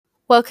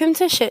Welcome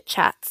to Shit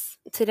Chats.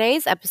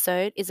 Today's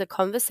episode is a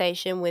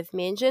conversation with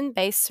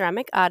Mianjin-based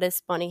ceramic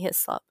artist Bonnie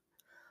Hislop.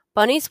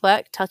 Bonnie's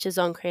work touches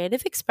on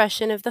creative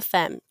expression of the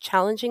femme,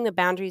 challenging the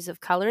boundaries of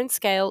colour and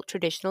scale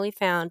traditionally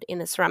found in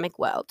the ceramic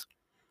world.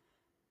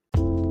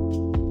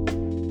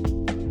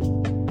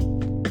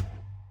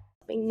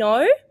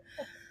 No.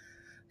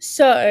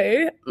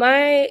 So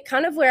my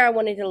kind of where I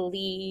wanted to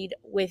lead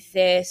with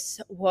this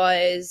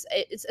was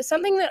it's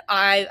something that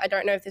I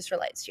don't know if this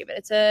relates to you, but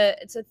it's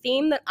a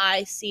theme that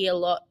I see a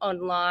lot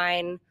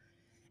online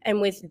and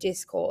with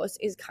discourse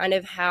is kind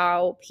of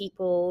how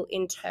people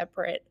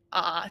interpret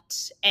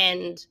art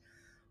and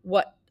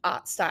what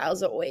art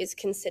styles are always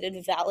considered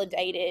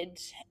validated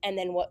and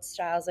then what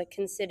styles are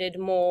considered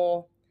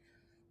more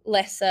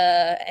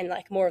lesser and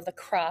like more of the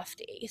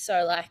crafty.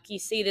 So like you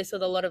see this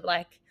with a lot of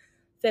like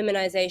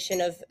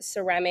feminization of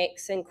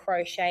ceramics and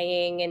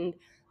crocheting and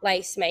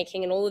lace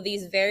making and all of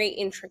these very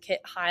intricate,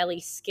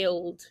 highly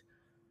skilled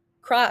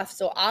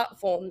crafts or art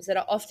forms that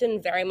are often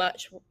very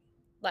much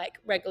like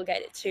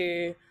relegated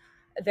to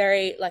a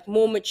very like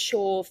more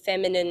mature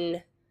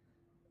feminine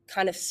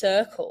kind of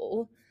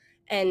circle.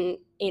 And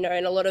in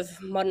a lot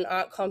of modern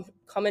art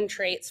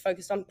commentary it's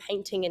focused on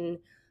painting and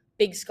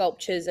big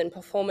sculptures and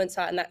performance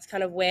art, and that's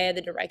kind of where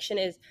the direction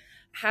is.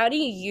 How do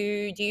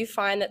you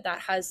find that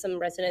has some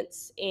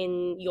resonance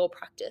in your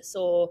practice,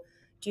 or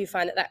do you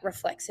find that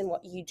reflects in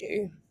what you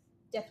do?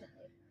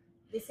 Definitely.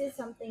 This is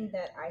something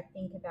that I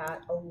think about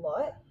a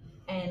lot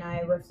and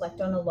I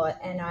reflect on a lot,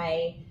 and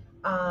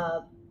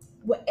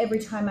every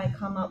time I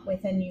come up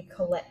with a new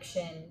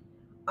collection,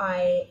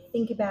 I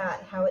think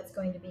about how it's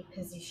going to be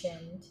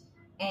positioned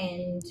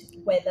and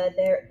whether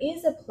there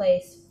is a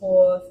place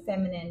for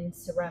feminine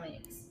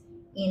ceramics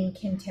in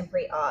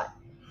contemporary art.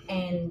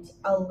 And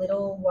a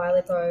little while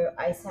ago,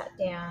 I sat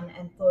down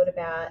and thought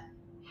about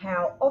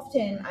how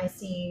often I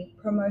see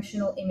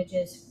promotional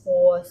images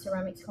for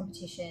ceramics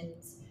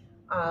competitions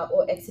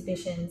or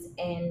exhibitions,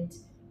 and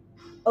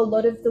a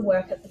lot of the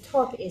work at the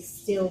top is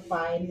still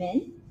by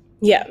men.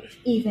 Yeah.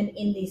 Even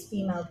in these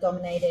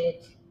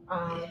female-dominated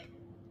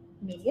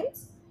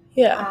mediums.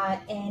 Yeah.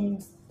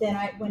 And then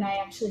when I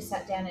actually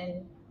sat down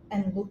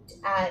and looked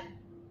at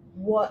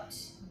what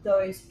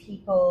those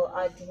people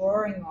are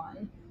drawing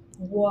on,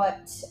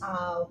 what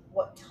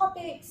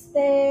topics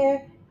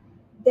their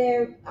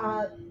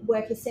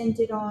work is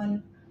centered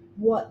on,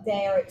 what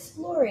they are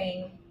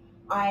exploring,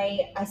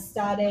 I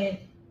started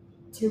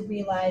to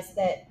realize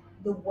that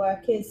the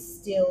work is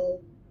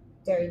still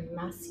very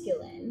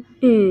masculine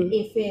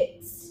if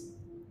it's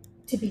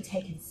to be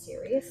taken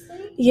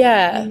seriously.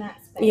 Yeah. In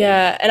that space.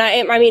 Yeah. And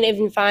I mean,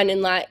 even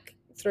finding like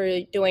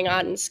through doing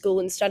art in school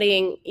and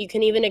studying, you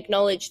can even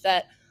acknowledge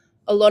that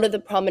a lot of the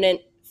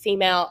prominent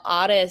female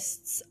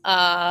artists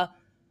are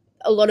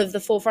a lot of the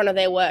forefront of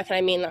their work, and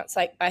I mean that's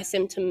like by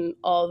symptom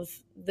of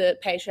the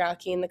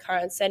patriarchy in the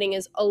current setting,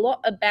 is a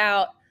lot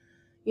about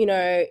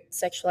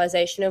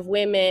sexualization of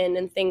women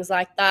and things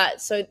like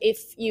that. So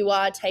if you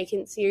are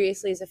taken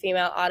seriously as a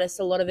female artist,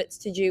 a lot of it's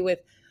to do with,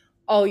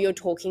 oh, you're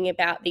talking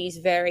about these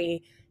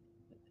very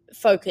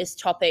focused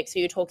topics, or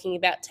you're talking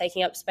about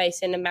taking up space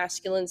in a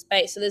masculine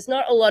space. So there's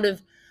not a lot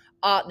of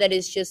art that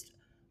is just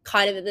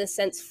kind of in a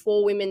sense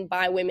for women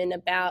by women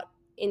about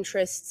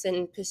interests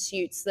and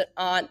pursuits that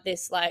aren't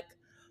this like,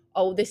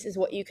 oh, this is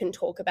what you can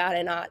talk about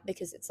in art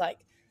because it's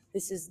like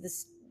this is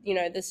this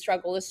the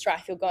struggle, the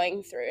strife you're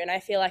going through. And I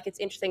feel like it's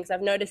interesting because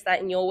I've noticed that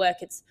in your work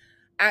it's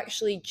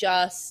actually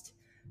just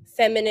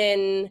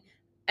feminine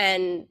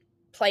and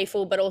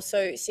playful but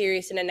also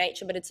serious in a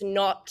nature, but it's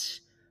not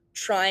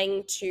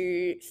trying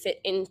to fit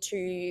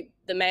into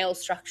the male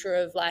structure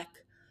of like,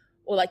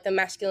 or like the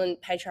masculine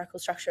patriarchal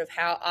structure of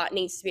how art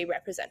needs to be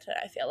represented.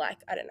 I feel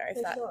like, I don't know if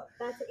For that sure.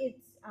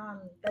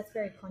 That's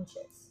very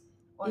conscious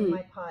on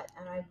my part,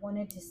 and I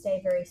wanted to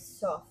stay very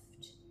soft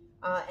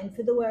and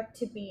for the work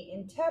to be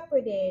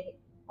interpreted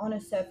on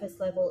a surface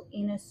level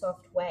in a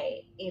soft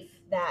way, if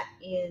that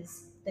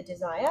is the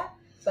desire,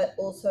 but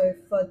also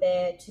for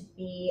there to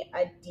be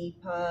a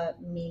deeper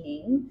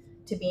meaning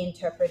to be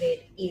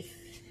interpreted if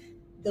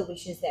the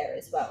wish is there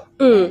as well.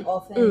 And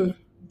often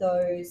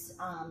those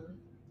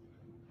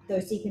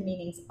deeper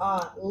meanings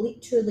are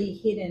literally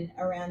hidden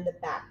around the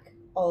back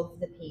of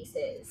the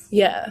pieces.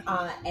 Yeah.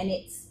 And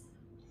it's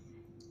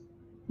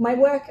my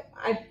work,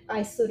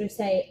 I sort of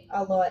say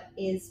a lot,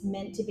 is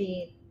meant to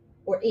be,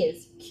 or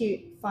is,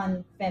 cute,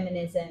 fun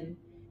feminism,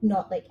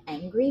 not like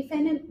angry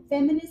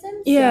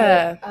feminism.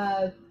 Yeah.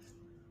 So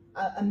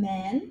a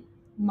man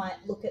might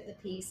look at the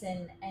piece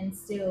and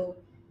still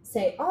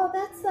say, oh,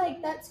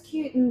 that's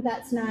cute and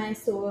that's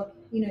nice, or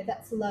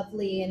that's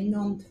lovely and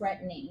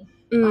non-threatening.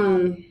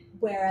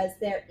 Whereas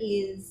there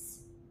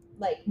is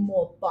like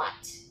more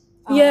bite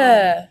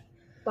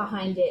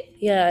behind it.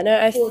 Yeah,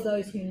 no, for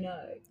those who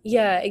know.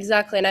 Yeah,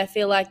 exactly. And I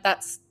feel like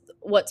that's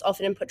what's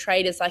often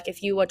portrayed as like,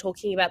 if you were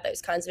talking about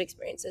those kinds of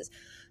experiences,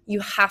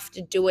 you have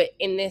to do it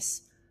in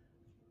this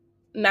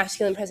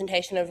masculine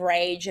presentation of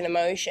rage and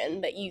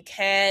emotion, but you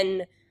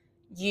can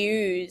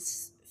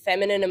use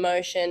feminine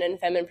emotion and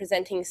feminine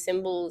presenting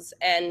symbols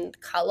and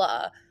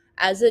color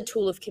as a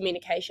tool of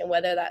communication,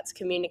 whether that's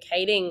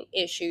communicating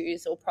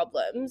issues or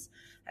problems.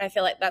 And I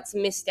feel like that's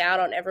missed out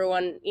on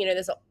everyone.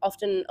 There's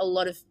often a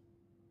lot of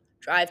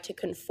drive to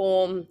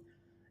conform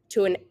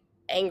to an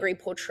angry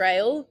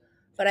portrayal,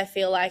 but I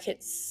feel like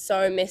it's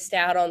so missed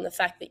out on the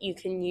fact that you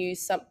can use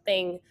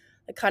something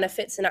that kind of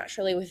fits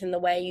naturally within the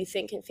way you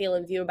think and feel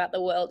and view about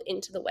the world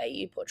into the way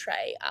you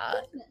portray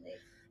art. Definitely.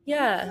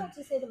 Yeah. And that's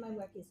not to say that my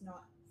work is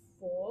not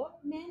for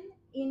men.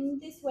 In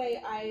this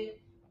way, I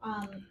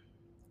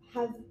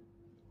have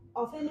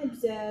often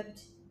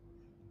observed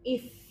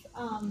if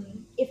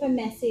a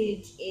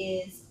message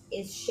is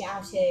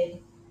shouted,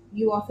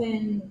 you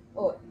often,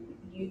 or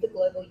you, the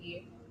global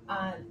you,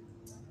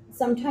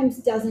 sometimes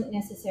doesn't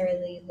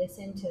necessarily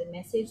listen to the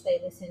message, they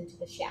listen to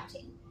the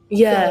shouting.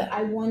 Yeah. So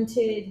I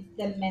wanted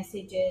the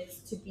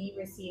messages to be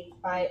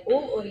received by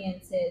all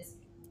audiences,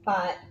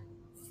 but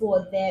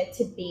for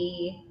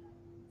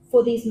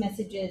these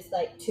messages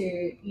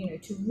to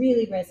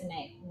really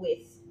resonate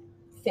with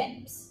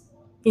femmes.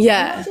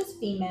 Yeah. Not just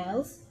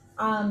females,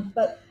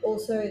 but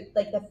also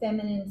like the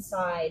feminine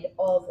side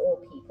of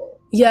all people.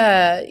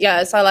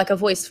 Yeah. So like a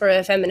voice for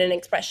a feminine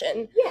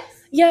expression. Yes.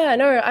 Yeah,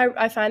 no,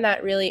 I find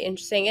that really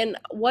interesting. And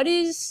what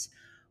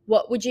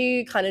would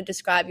you kind of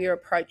describe your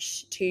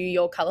approach to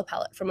your color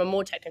palette from a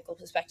more technical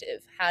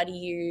perspective? How do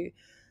you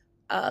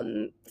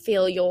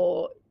feel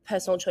your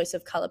personal choice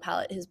of color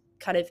palette has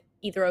kind of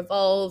either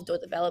evolved or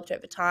developed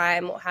over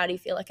time, or how do you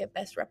feel like it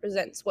best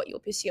represents what you're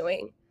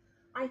pursuing?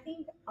 I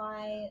think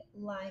I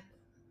like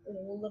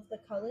all of the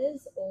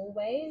colors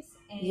always,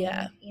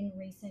 and in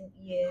recent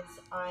years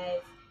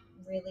I've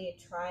really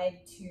tried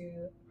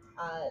to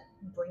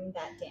bring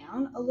that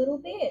down a little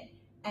bit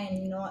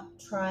and not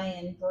try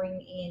and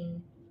bring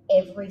in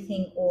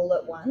everything all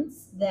at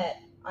once. That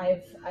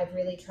I've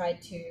really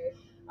tried to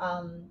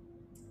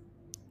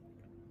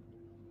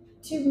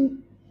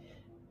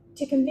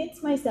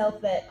convince myself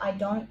that I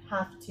don't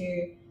have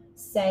to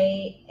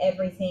say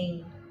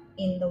everything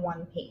in the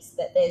one piece,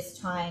 that there's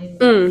time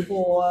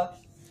for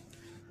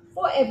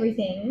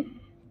everything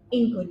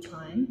in good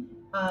time,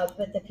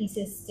 but the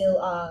pieces still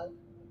are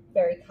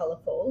very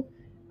colorful,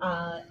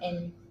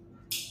 and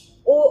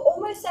or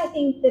almost I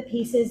think the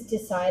pieces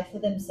decide for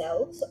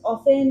themselves.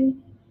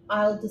 Often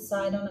I'll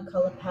decide on a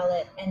color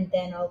palette and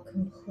then I'll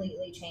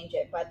completely change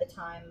it by the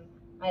time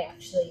I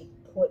actually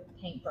put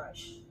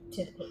paintbrush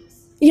to the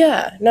piece.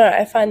 Yeah, no,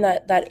 I find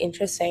that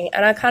interesting,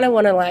 and I kind of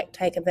want to like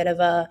take a bit of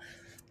a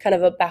kind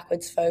of a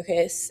backwards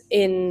focus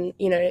in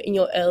in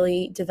your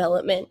early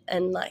development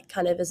and like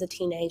kind of as a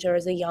teenager,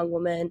 as a young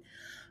woman.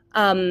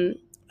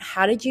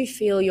 How did you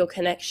feel your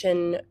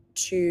connection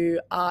to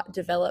art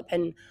develop,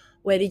 and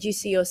where did you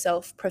see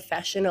yourself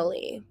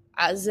professionally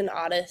as an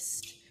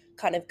artist?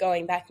 Kind of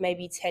going back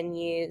maybe 10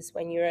 years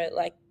when you were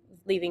like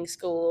leaving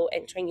school or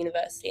entering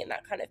university and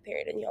that kind of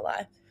period in your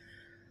life.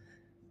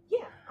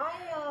 Yeah,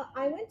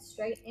 I went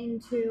straight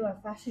into a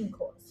fashion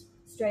course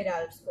straight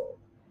out of school.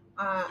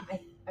 I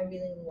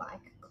really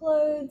like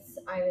clothes.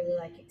 I really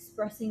like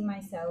expressing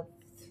myself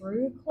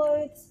through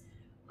clothes,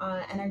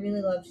 and I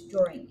really loved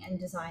drawing and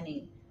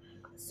designing.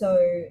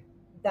 So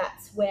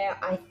that's where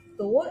I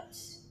thought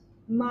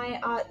my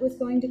art was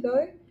going to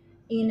go.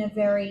 In a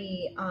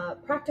very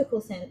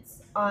practical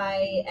sense,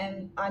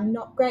 I'm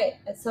not great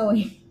at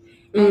sewing,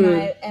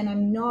 and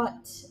I'm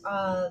not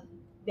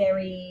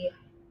very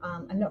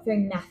I'm not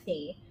very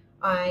mathy.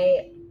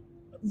 I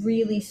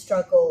really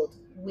struggled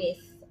with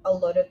a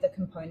lot of the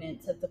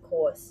components of the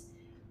course,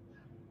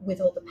 with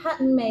all the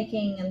pattern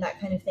making and that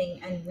kind of thing,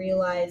 and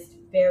realized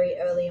very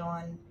early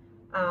on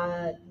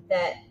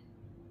that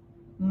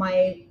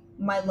my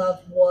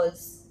love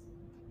was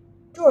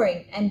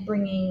drawing and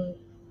bringing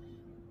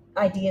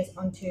ideas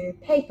onto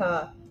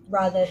paper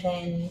rather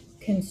than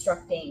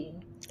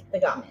constructing the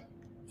garment.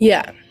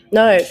 Yeah,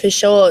 no, for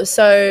sure.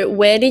 So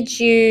where did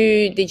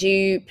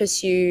you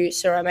pursue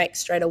ceramics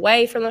straight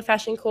away from the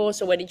fashion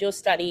course, or where did your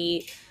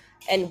study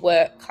and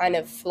work kind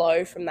of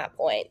flow from that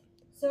point?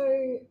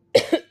 So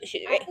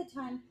Excuse at the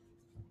time,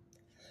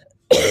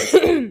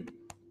 me.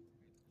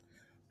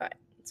 All right,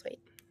 sweet.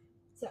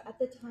 So at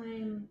the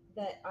time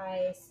that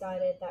I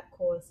started that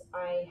course,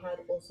 I had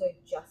also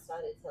just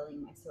started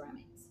selling my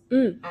ceramics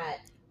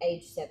at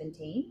age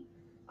 17.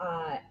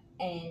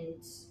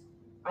 And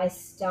I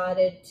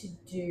started to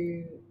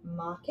do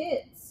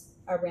markets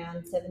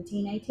around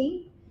 17,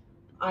 18.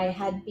 I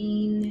had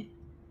been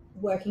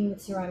working with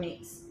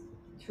ceramics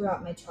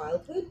throughout my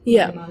childhood.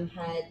 Yeah. My mum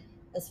had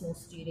a small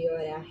studio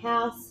at our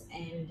house,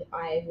 and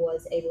I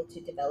was able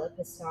to develop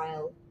a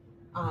style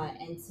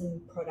and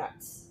some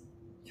products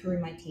through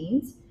my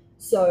teens.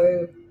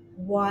 So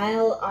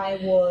while I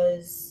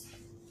was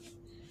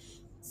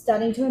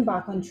starting to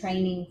embark on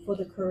training for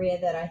the career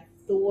that I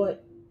thought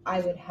I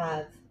would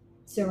have,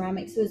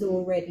 ceramics was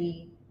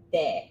already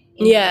there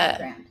in the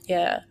background.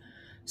 Yeah.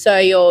 So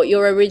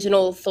your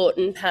original thought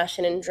and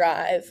passion and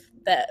drive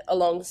that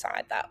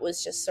alongside that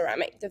was just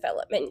ceramic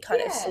development,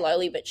 kind of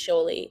slowly but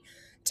surely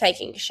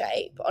taking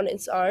shape on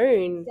its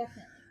own.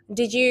 Definitely.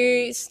 Did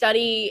you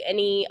study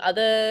any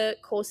other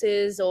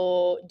courses,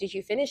 or did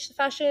you finish the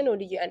fashion, or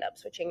did you end up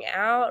switching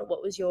out?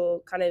 What was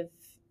your kind of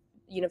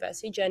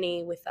university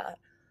journey with that?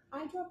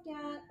 I dropped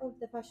out of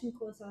the fashion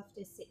course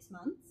after 6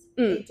 months.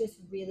 Mm. It just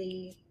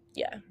really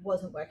Yeah.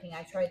 wasn't working.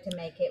 I tried to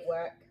make it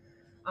work.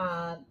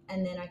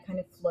 And then I kind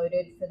of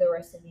floated for the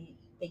rest of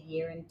the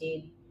year and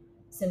did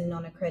some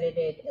non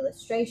accredited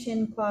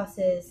illustration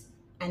classes,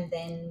 and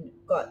then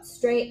got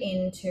straight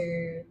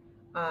into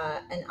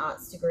an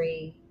arts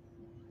degree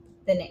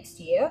the next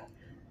year.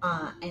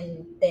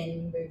 And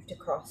then moved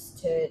across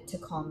to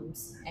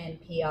comms and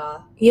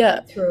PR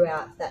Yeah.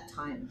 throughout that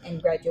time,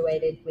 and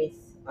graduated with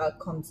a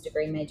comms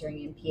degree majoring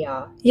in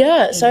PR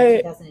Yeah. in So,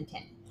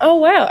 2010. oh,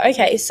 wow.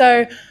 Okay.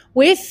 So,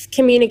 with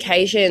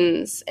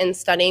communications and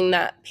studying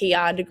that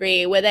PR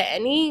degree, were there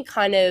any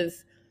kind of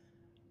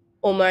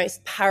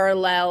almost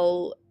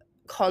parallel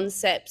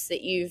concepts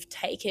that you've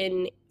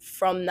taken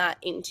from that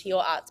into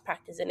your arts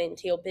practice and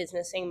into your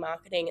business and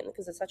marketing? And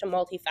because it's such a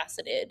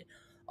multifaceted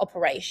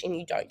operation,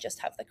 you don't just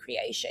have the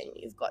creation,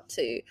 you've got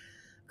to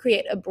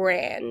create a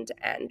brand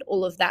and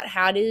all of that.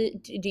 How do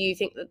you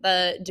think that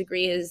the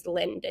degree has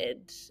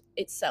lended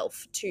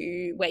itself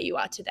to where you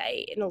are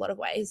today in a lot of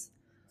ways?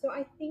 So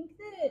I think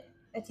that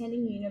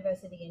attending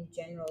university in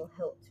general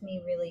helped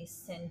me really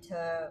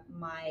center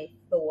my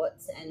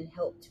thoughts and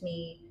helped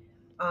me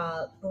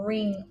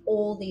bring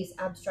all these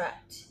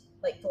abstract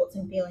thoughts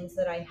and feelings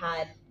that I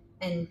had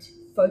and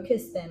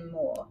focus them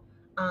more.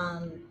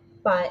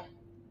 But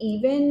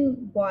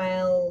even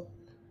while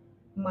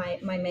my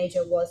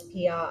major was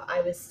PR,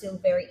 I was still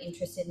very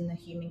interested in the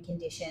human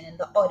condition and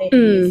the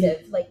oddities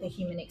of the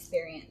human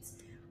experience.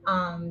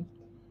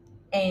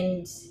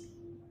 And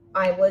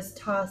I was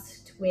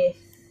tasked with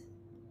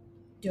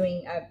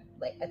doing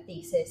a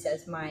thesis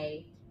as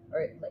my,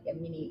 or like a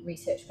mini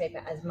research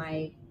paper as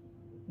my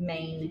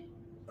main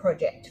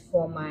project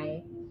for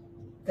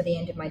the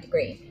end of my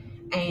degree.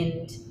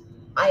 And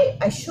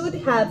I should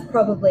have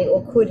probably,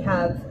 or could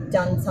have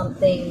done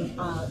something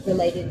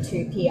related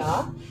to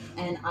PR,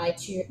 and I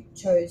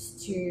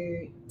chose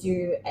to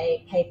do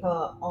a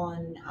paper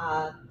on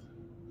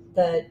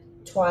the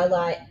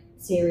Twilight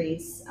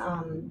series,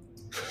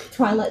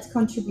 Twilight's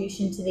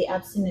contribution to the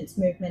abstinence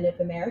movement of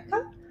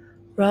America.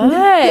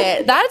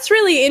 Right. That's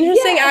really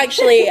interesting, Yeah.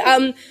 actually.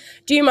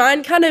 Do you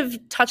mind kind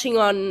of touching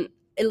on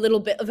a little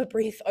bit of a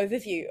brief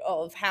overview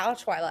of how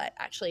Twilight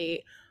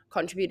actually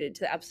contributed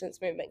to the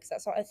abstinence movement? Because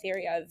that's not a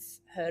theory I've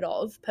heard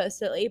of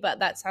personally, but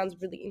that sounds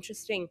really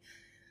interesting.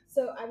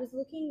 So I was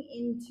looking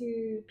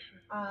into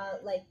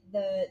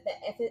the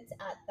efforts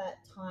at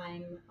that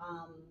time,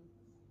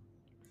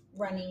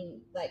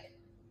 running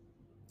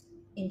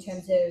in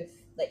terms of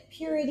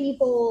purity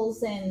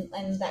balls and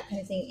that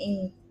kind of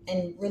thing,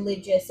 and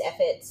religious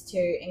efforts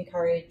to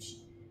encourage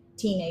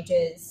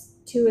teenagers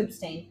to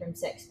abstain from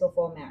sex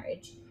before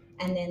marriage,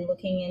 and then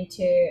looking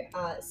into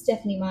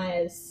Stephanie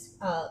Meyer's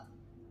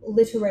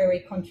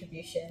literary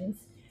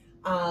contributions.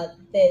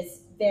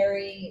 There's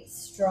very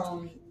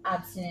strong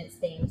abstinence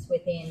themes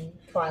within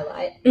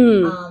Twilight.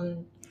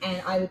 And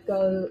I would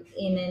go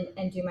in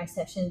and do my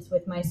sessions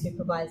with my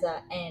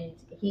supervisor, and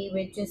he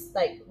would just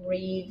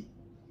read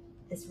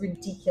this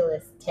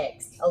ridiculous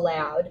text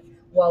aloud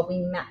while we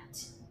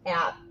mapped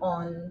out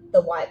on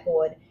the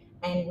whiteboard,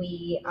 and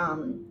we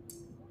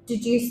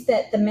deduced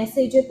that the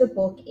message of the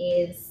book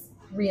is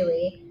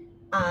really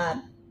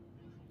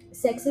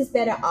sex is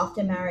better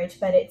after marriage,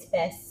 but it's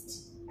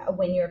best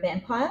when you're a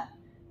vampire.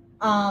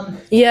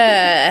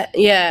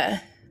 Yeah.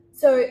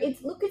 So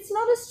it's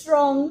not a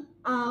strong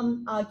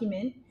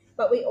argument,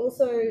 but we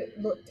also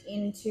looked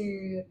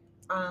into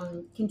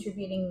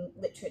contributing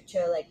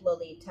literature like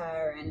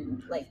Lolita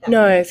and that.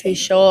 No, for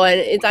sure.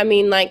 And I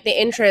mean, the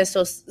interest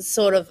or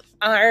sort of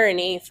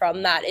irony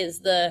from that is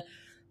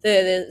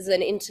there's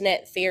an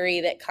internet theory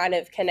that kind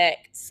of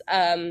connects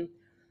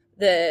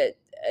the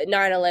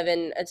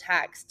 9/11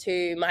 attacks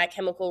to My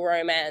Chemical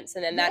Romance,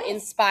 and then that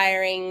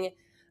inspiring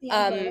the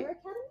Umbrella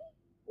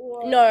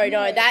Academy.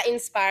 No, that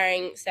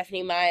inspiring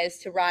Stephanie Meyers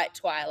to write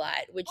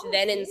Twilight, which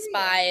then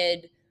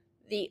inspired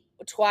the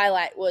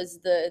Twilight was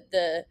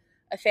the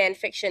a fan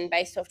fiction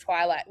based off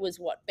Twilight was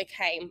what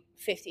became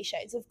 50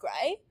 Shades of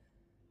Grey.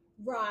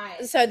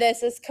 Right. So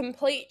there's this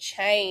complete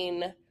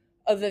chain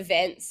of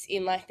events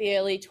in the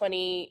early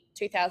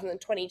 2000s and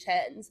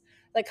 2010s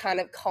that kind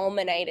of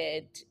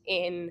culminated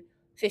in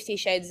 50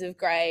 Shades of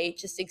Grey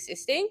just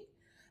existing.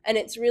 And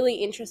it's really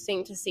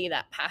interesting to see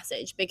that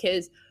passage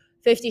because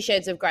 50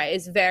 Shades of Grey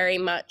is very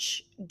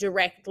much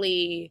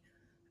directly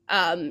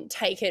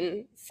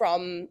taken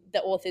from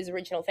the author's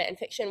original fan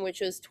fiction,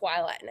 which was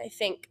Twilight. And I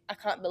think, I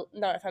can't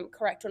know if I'm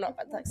correct or not,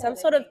 but some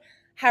sort of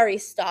Harry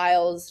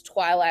Styles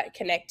Twilight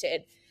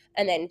connected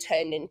and then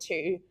turned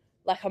into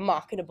a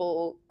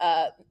marketable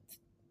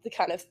the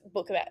kind of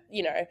book about,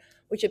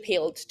 which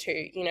appealed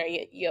to,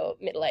 your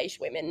middle-aged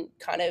women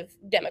kind of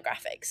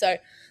demographic. So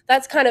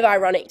that's kind of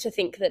ironic to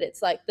think that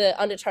it's the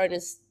undertone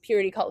is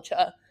purity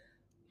culture,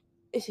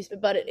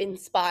 but it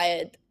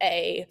inspired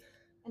a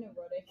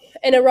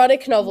an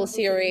erotic novel novel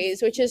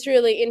series, which is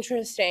really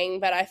interesting.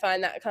 But I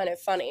find that kind of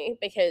funny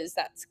because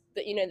that's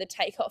the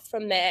takeoff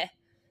from there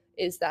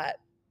is that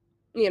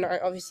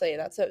obviously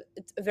it's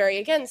very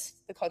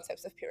against the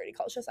concepts of purity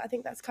culture. So I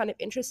think that's kind of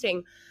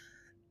interesting.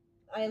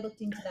 I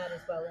looked into that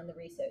as well in the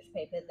research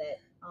paper that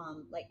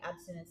like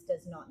abstinence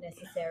does not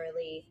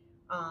necessarily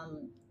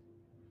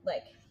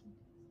like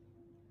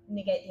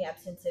negate the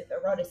absence of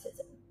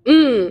eroticism.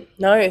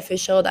 No, for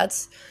sure.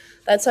 That's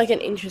like an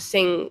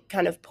interesting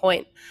kind of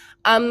point.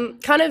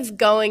 Kind of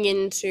going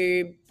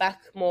into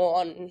back more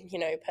on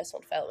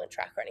personal development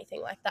track or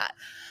anything like that.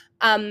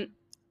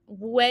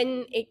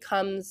 When it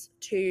comes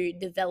to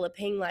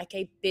developing like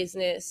a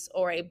business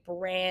or a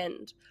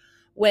brand,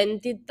 when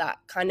did that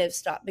kind of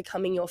start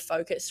becoming your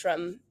focus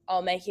from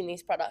making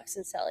these products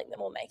and selling them,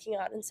 or making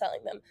art and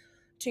selling them,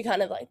 to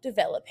kind of like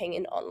developing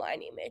an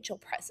online image or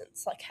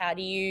presence? Like how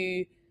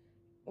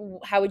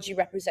would you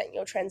represent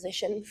your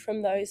transition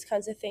from those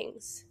kinds of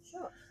things?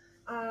 Sure.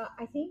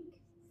 I think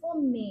for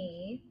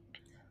me,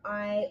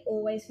 I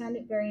always found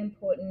it very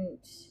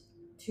important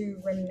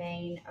to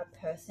remain a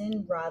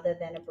person rather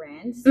than a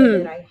brand, so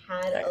that I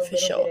had a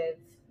little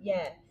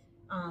bit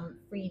of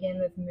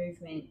freedom of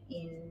movement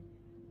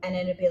and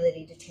an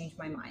ability to change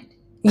my mind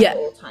at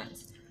all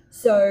times.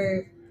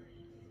 So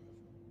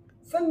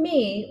for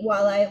me,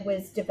 while I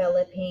was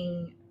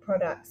developing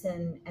products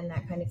and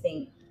that kind of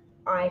thing,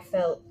 I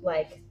felt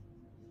like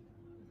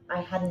I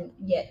hadn't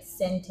yet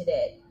centered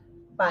it.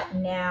 But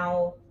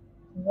now,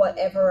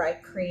 whatever I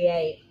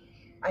create,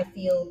 I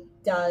feel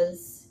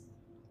does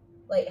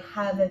like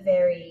have a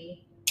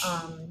very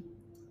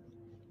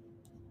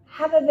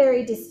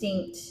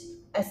distinct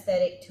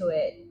aesthetic to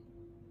it,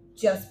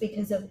 just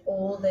because of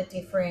all the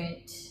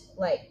different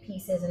like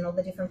pieces and all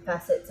the different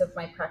facets of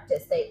my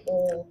practice. They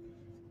all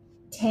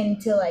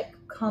tend to like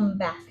come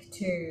back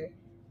to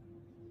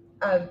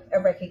a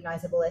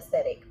recognizable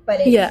aesthetic, but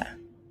it's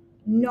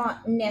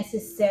not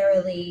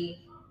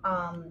necessarily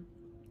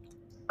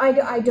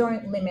I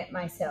don't limit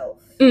myself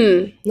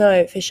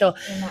no, for sure,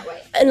 in that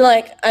way. And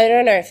like, I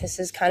don't know if this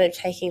is kind of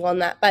taking on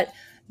that, but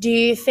do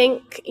you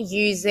think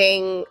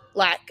using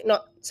like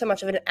not so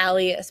much of an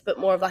alias but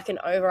more of like an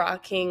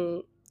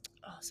overarching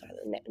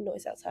the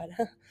noise outside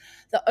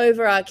the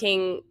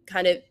overarching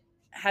kind of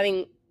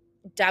having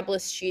Dabbler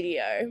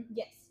Studio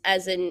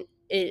as a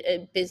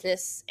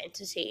business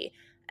entity,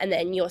 and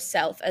then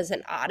yourself as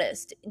an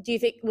artist, do you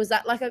think was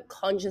that like a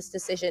conscious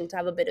decision to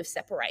have a bit of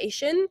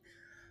separation?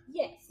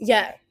 Yes.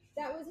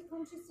 That was a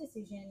conscious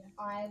decision.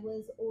 I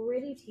was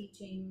already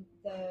teaching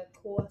the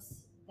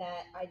course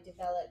that I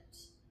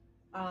developed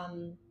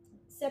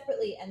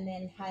separately, and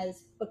then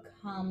has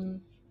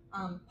become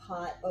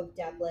part of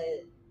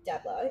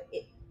Dabbler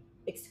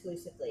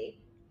exclusively.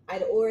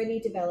 I'd already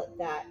developed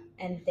that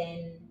and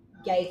then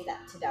gave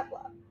that to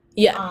Dabbler.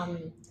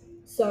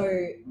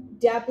 So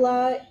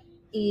Dabbler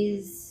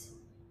is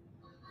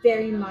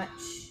very much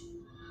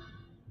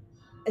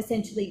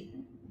essentially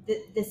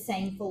the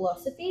same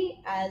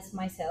philosophy as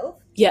myself.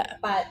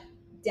 But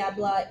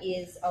Dabbler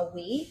is a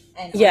we,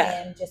 and I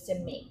am just a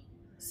me.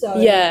 So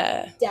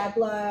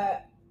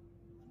Dabbler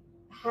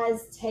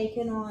has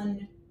taken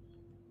on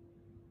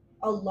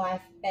a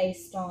life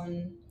based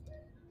on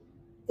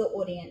the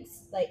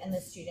audience, like, and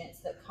the students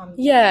that come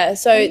in.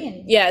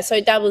 So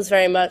Dabbler's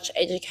very much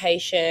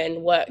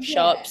education,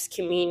 workshops,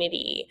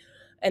 community,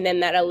 and then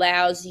that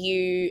allows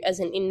you as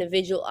an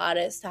individual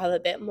artist to have a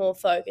bit more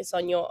focus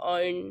on your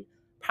own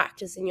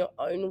practice and your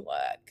own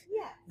work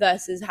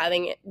versus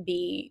having it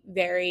be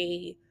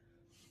very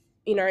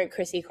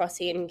crissy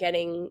crossy and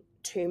getting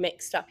too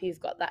mixed up. You've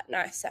got that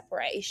nice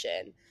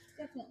separation.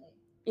 Definitely.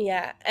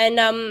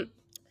 And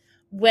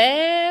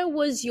where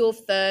was your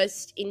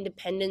first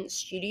independent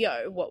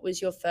studio? What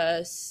was your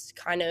first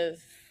kind of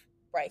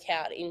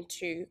breakout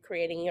into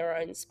creating your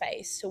own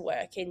space to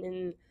work in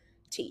and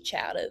teach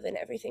out of and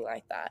everything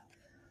like that?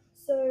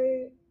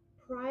 So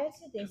prior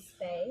to this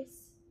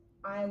space,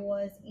 I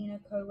was in a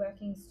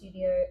co-working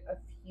studio a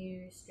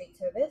few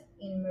streets over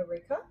in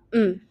Maruka,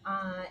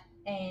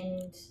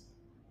 and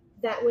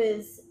that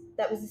was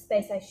a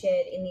space I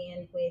shared in the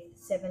end with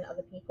 7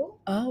 other people.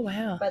 Oh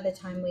wow! By the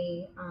time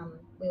we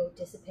all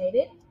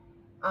dissipated,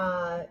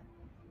 and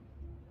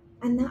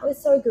that was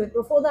so good.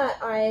 Before that,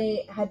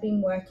 I had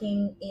been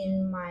working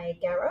in my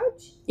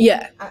garage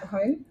at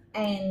home,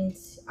 and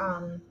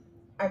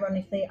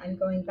ironically, I'm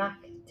going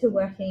back to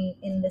working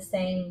in the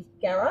same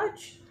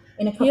garage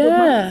in a couple of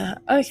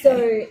months. Okay. So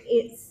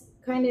it's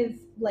kind of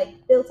like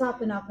built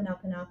up and up and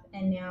up and up,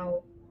 and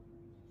now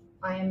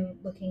I'm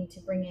looking to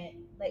bring it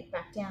like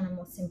back down and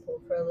more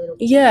simple for a little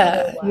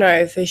while.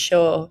 No, for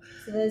sure.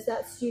 So there's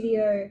that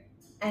studio,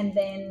 and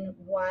then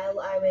while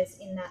I was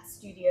in that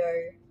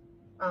studio,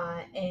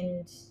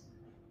 and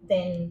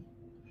then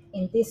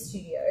in this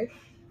studio,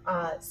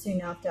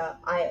 soon after,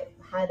 I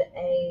had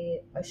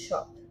a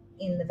shop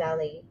in the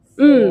Valley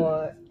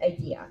for a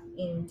year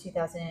in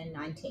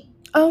 2019.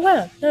 Oh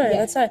wow, no,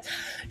 that's nice.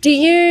 Do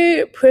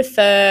you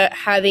prefer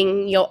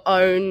having your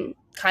own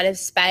kind of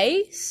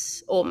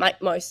space, or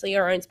mostly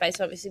your own space,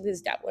 obviously,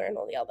 because Dabbler and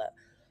all the other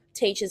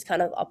teachers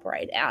kind of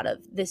operate out of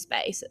this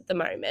space at the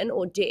moment,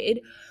 or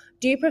did.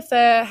 Do you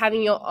prefer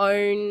having your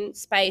own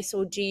space,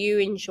 or do you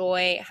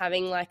enjoy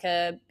having like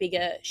a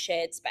bigger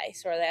shared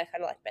space, or are there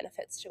kind of like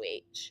benefits to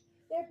each?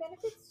 There are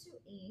benefits to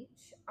each.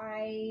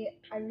 I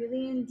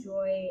really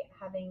enjoy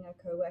having a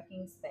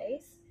co-working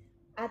space.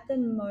 At the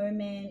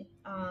moment,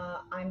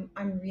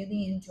 I'm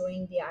really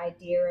enjoying the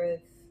idea of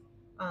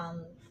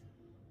um,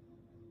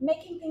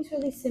 making things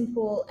really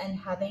simple and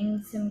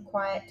having some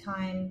quiet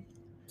time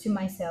to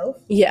myself.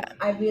 Yeah.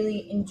 I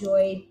really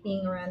enjoy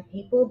being around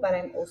people, but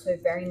I'm also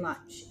very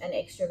much an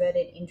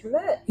extroverted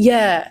introvert.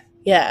 Yeah.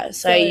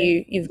 So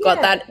you've got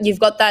yeah,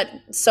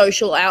 that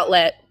social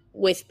outlet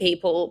with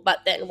people, but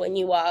then when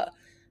you are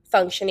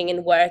functioning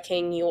and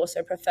working, you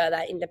also prefer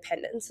that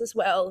independence as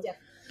well.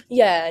 definitely.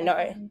 Yeah, I no.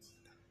 find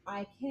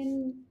I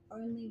can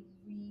only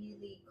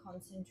really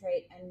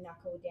concentrate and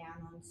knuckle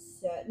down on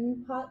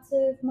certain parts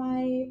of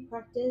my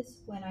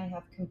practice when I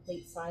have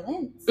complete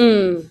silence.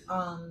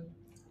 Um,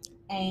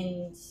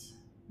 and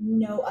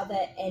no other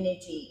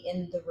energy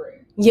in the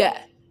room.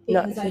 Yeah.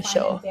 No, Because I for find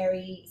sure. I'm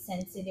very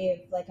sensitive,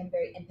 like I'm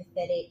very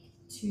empathetic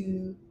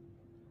to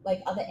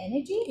like other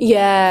energy. So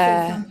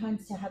Yeah.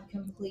 sometimes to have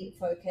complete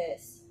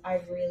focus, I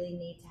really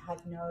need to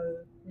have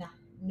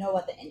no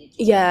other energy.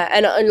 Yeah,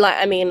 and like,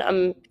 I mean,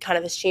 I'm kind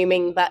of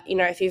assuming, but you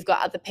know, if you've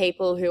got other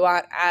people who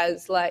aren't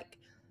as like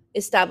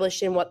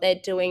established in what they're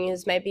doing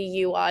as maybe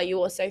you are, you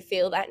also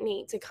feel that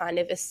need to kind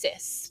of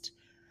assist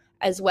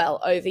as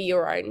well over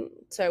your own.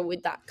 So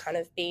would that kind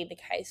of be the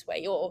case where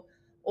you're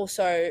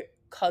also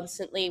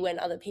constantly, when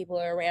other people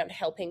are around,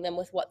 helping them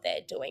with what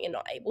they're doing and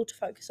not able to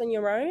focus on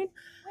your own?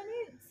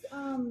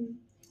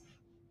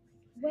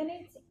 When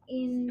it's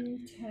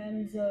in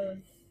terms of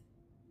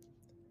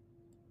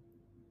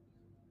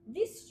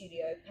this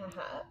studio,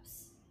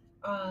 perhaps,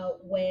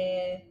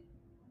 where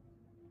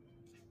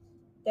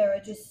there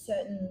are just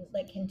certain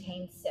like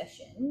contained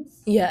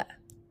sessions. Yeah.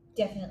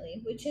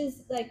 Definitely, which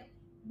is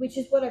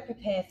what I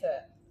prepare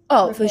for.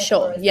 Oh, for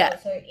sure. As Yeah. well.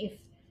 So if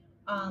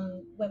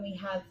when we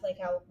have like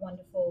our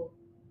wonderful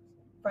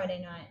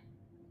Friday night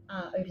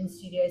open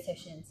studio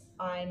sessions,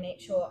 I make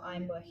sure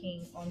I'm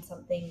working on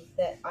something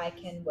that I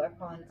can work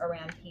on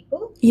around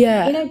people.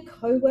 Yeah. In a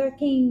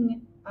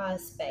co-working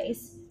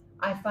space,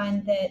 I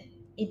find that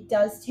it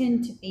does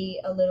tend to be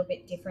a little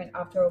bit different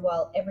after a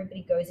while.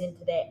 Everybody goes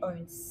into their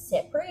own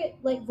separate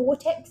like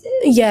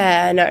vortexes.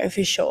 Yeah, no,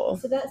 for sure.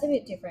 So that's a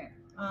bit different.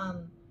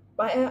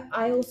 But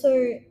I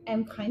also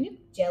am kind of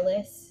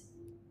jealous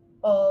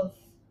of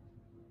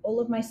all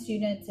of my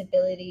students'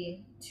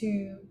 ability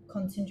to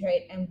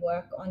concentrate and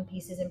work on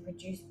pieces and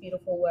produce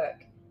beautiful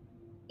work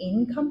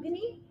in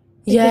company,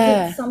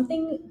 because it's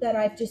something that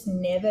I've just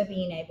never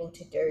been able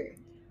to do.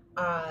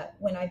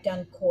 When I've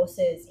done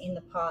courses in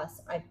the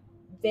past, I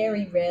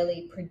very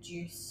rarely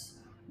produce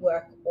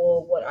work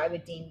or what I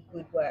would deem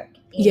good work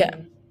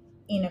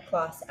in a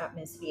class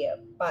atmosphere,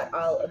 but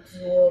I'll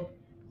absorb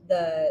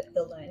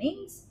the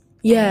learnings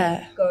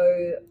and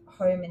go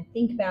home and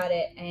think about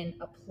it and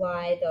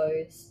apply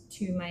those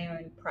to my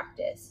own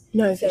practice.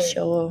 No, for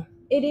sure.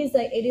 It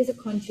is a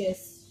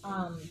conscious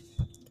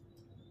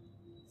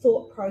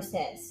thought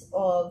process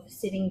of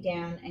sitting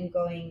down and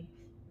going,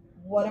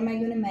 what am I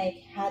going to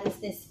make? How does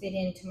this fit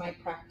into my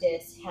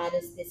practice? How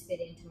does this fit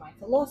into my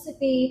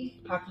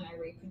philosophy? How can I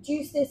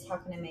reproduce this? How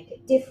can I make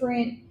it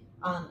different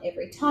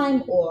every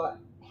time? Or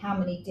how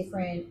many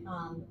different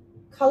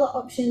color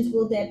options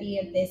will there be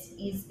of this?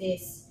 Is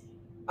this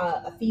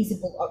a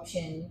feasible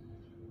option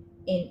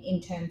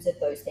in terms of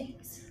those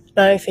things?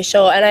 No, for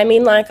sure. And I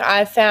mean, like,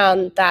 I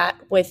found that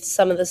with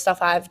some of the stuff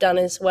I've done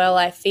as well,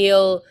 I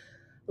feel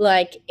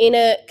like in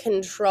a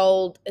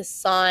controlled,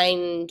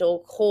 assigned,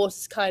 or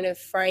course kind of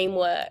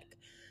framework,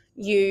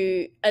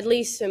 you, at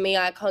least for me,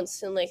 I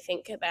constantly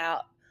think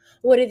about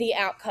what are the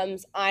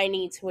outcomes I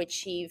need to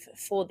achieve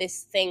for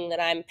this thing that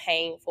I'm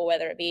paying for,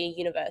 whether it be a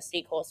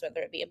university course,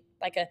 whether it be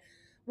like a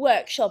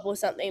workshop or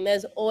something.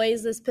 There's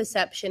always this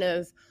perception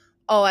of,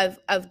 oh,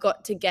 I've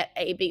got to get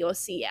A, B, or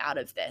C out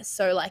of this.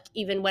 So like,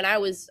 even when I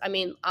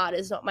mean, art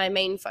is not my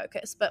main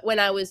focus, but when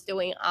I was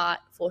doing art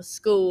for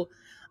school,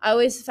 I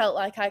always felt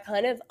like I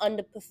kind of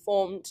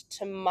underperformed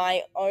to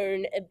my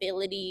own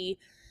ability,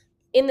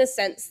 in the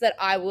sense that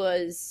I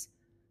was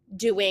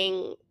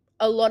doing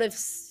a lot of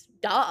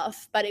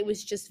stuff, but it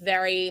was just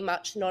very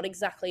much not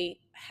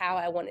exactly how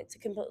I wanted to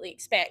completely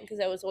expand, because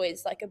there was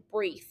always like a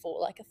brief or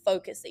like a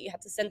focus that you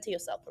had to center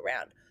yourself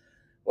around.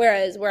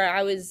 Whereas where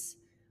I was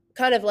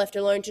kind of left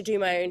alone to do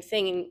my own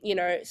thing and, you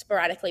know,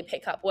 sporadically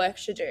pick up work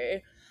to do,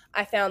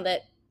 I found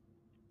that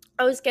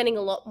I was getting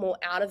a lot more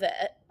out of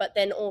it, but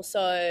then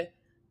also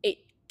it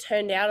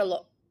turned out a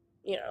lot,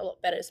 you know, a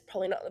lot better. It's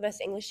probably not the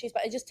best English to use,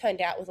 but it just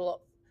turned out with a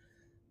lot,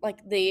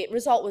 like the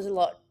result was a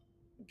lot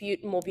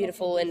more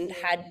beautiful and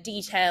had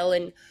detail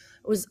and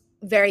was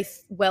very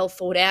well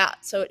thought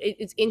out. So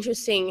it's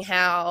interesting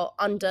how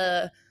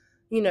under,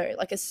 you know,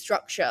 like a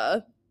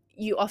structure,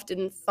 you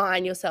often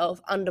find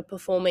yourself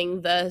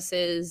underperforming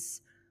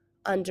versus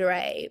under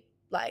a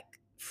like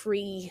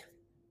free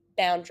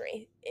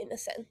boundary in a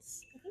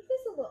sense. I think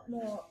there's a lot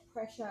more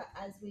pressure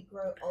as we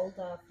grow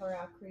older for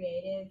our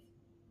creative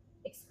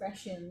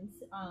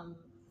expressions,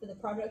 for the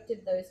product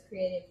of those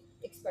creative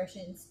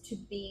expressions to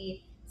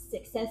be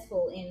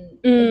successful in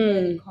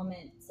inverted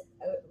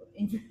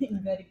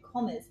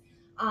commas.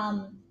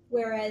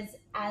 Whereas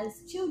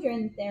as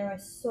children, there are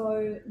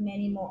so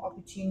many more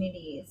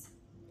opportunities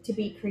to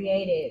be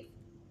creative,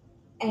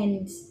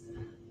 and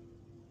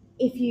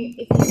if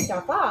you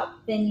stuff up,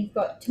 then you've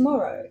got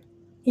tomorrow.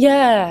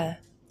 Yeah.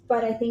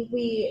 But I think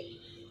we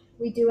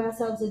do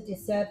ourselves a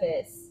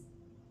disservice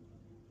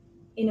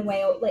in a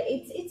way. Like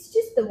it's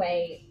just the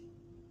way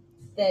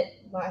that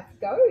life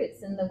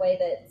goes and the way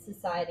that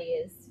society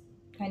is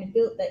kind of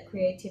built, that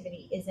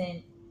creativity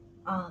isn't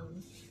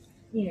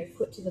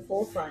put to the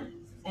forefront.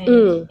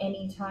 And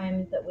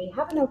anytime that we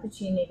have an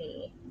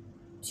opportunity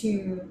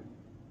to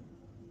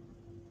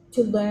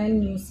learn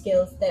new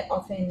skills, they're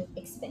often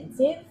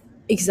expensive.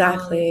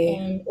 Exactly.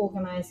 And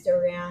organized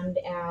around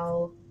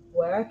our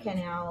work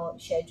and our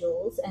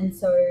schedules. And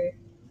so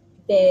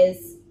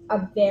there's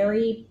a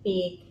very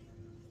big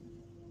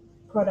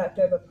product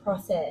over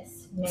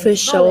process mentality, for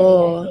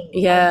sure. I think,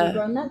 Yeah. as we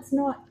grow. And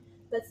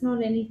that's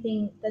not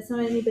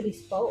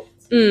anybody's fault.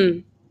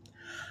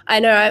 I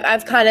know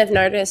I've kind of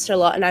noticed a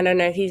lot, and I don't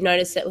know if you've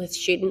noticed it with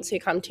students who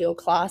come to your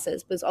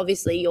classes, because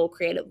obviously your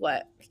creative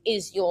work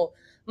is your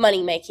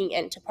money-making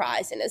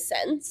enterprise in a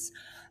sense.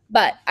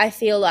 But I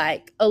feel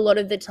like a lot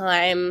of the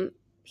time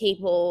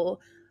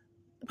people,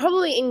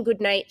 probably in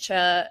good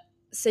nature,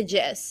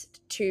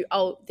 suggest to,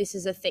 oh, this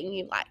is a thing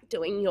you like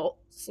doing, you're,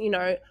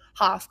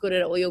 half good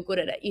at it or you're good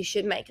at it, you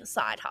should make a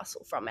side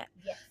hustle from it.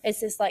 Yes. It's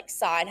this like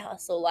side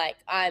hustle, like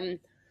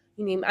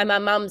my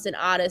mum's an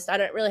artist. I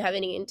don't really have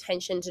any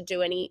intention to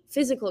do any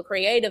physical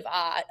creative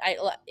art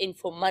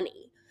for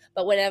money.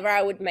 But whenever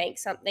I would make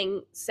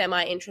something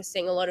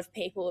semi-interesting, a lot of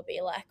people would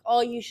be like,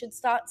 oh, you should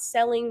start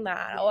selling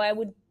that, or I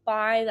would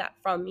buy that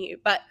from you.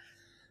 But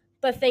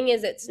the thing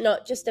is, it's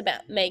not just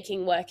about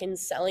making work and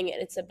selling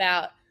it. It's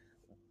about,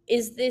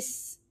 is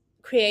this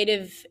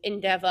creative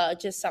endeavor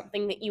just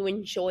something that you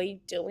enjoy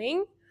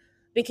doing?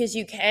 Because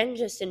you can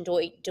just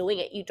enjoy doing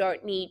it. You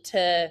don't need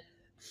to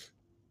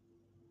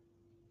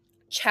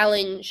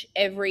challenge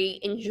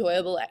every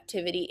enjoyable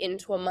activity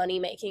into a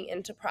money-making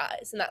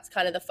enterprise. And that's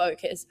kind of the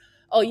focus.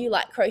 Oh, you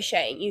like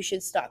crocheting, you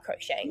should start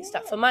crocheting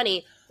stuff for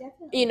money.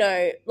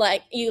 Definitely.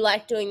 Like, you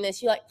like doing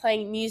this, you like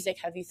playing music,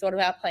 have you thought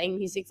about playing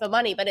music for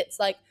money? But it's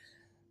like,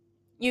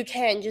 you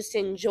can just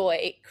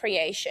enjoy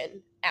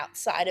creation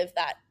outside of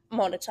that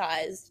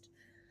monetized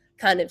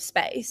kind of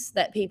space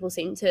that people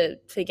seem to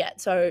forget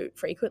so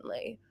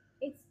frequently.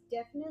 It's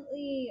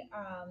definitely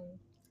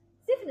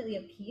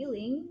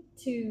appealing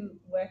to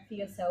work for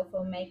yourself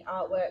or make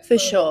artwork For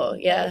sure,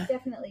 yeah. It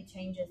definitely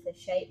changes the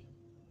shape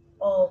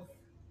of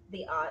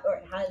the art, or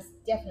it has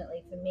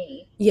definitely for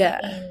me,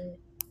 in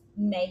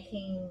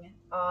making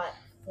art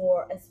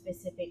for a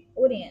specific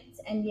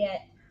audience. And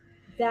yet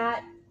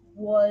that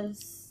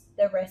was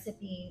the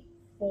recipe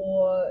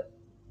for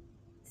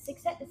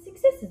success.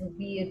 Success is a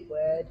weird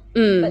word,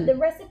 but the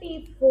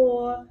recipe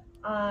for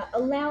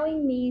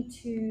allowing me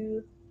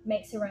to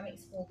make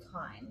ceramics full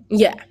time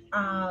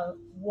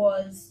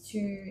was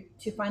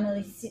to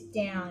finally sit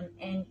down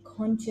and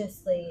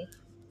consciously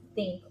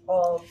think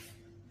of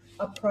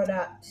a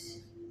product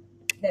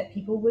that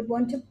people would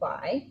want to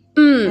buy.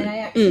 And I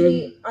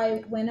actually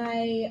when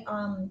I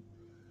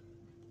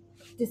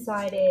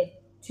decided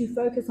to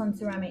focus on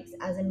ceramics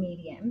as a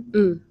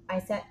medium, I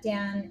sat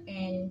down,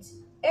 and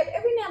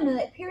every now and then,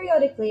 like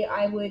periodically,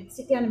 I would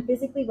sit down and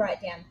physically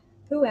write down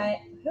who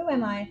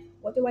am I,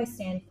 what do I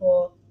stand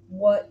for,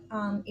 what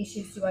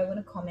issues do I want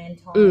to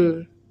comment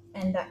on,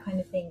 and that kind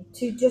of thing,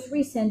 to just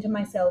recenter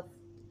myself.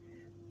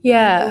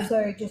 And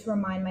also just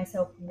remind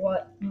myself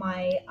what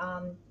my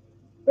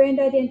brand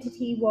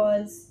identity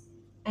was,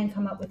 and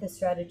come up with a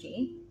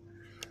strategy.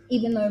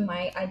 Even though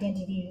my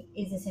identity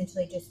is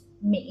essentially just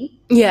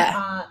me,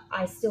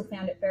 I still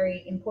found it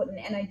very important,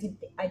 and I do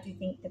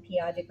think the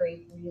PR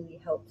degree really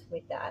helped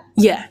with that.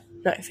 Yeah,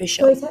 no, for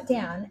sure. So I sat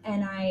down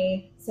and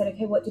I said,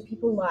 okay, what do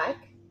people like?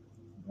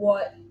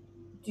 What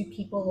do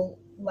people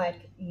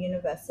like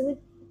universally,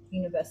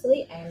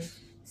 and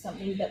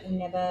something that will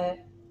never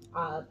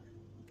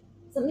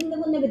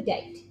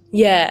date.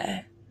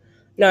 Yeah,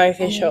 no,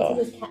 for and sure. The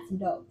answer was cats and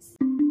dogs.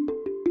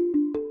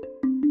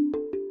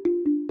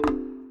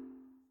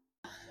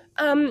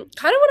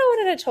 Kind of what I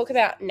wanted to talk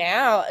about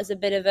now as a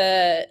bit of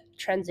a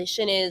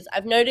transition is,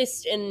 I've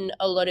noticed in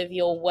a lot of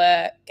your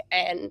work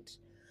and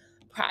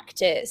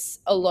practice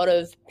a lot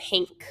of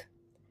pink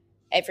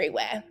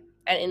everywhere,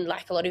 and in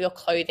like a lot of your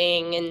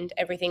clothing and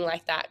everything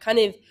like that, kind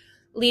of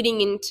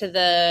leading into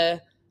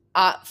the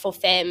art for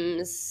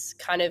femmes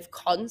kind of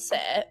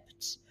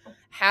concept.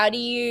 How do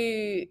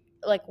you,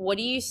 like, what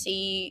do you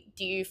see?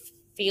 Do you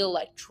feel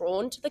like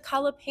drawn to the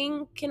color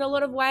pink in a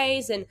lot of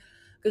ways? And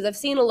because I've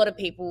seen a lot of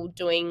people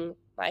doing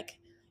like,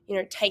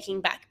 taking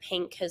back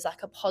pink as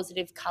like a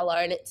positive color,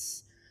 and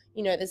it's,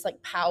 there's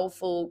like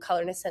powerful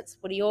color in a sense.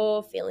 What are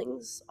your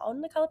feelings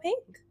on the color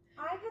pink?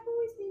 I have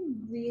always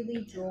been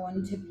really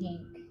drawn to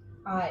pink.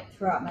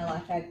 Throughout my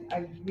life,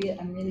 I'm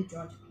really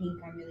drawn to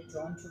pink. I'm really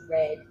drawn to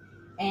red,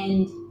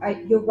 and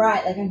you're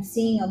right. Like I'm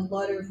seeing a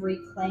lot of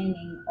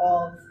reclaiming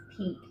of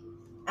pink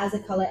as a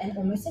color and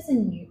almost as a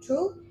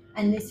neutral.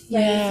 And this phrase,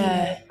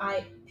 Yeah.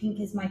 I pink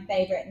is my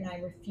favorite, and I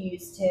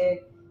refuse to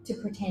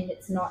pretend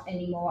it's not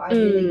anymore. I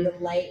really Mm.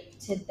 relate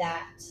to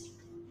that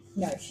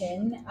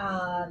notion.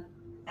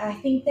 I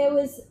think there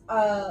was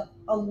a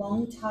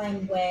long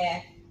time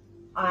where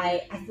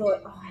I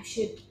thought, oh, I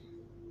should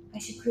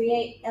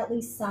create at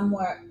least some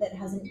work that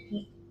hasn't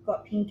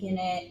got pink in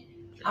it,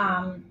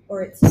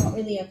 or it's not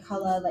really a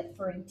color like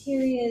for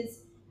interiors,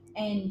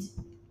 and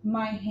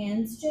my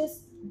hands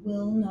just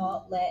will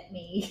not let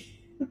me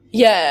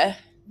Yeah.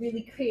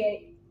 really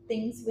create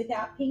things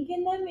without pink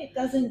in them. It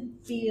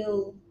doesn't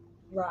feel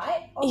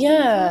right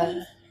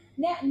Yeah.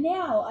 oftentimes.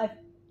 Now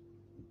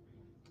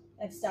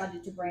I've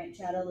started to branch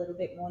out a little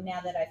bit more now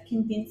that I've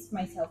convinced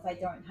myself I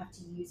don't have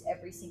to use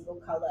every single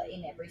color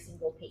in every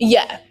single piece.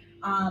 Yeah.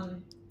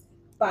 Um,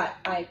 but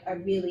I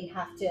really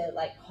have to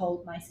like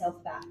hold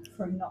myself back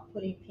from not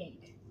putting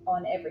pink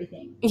on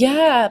everything.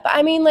 Yeah. But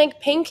I mean, like,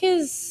 pink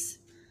is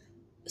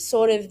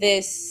sort of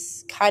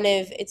this kind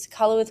of, it's a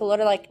color with a lot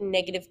of like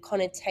negative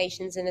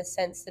connotations in a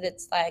sense that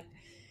it's like,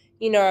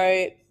 you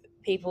know,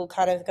 people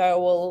kind of go,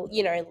 well,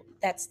 you know,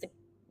 that's the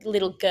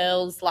little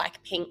girls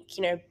like pink,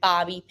 you know,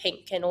 Barbie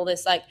pink and all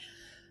this like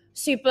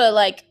super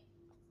like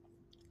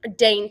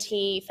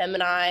dainty,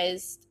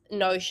 feminized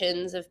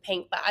notions of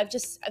pink. But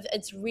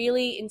it's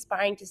really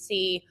inspiring to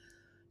see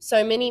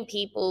so many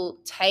people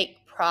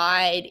take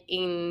pride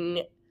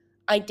in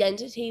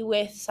identity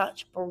with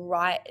such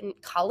bright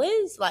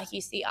colors. Like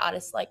you see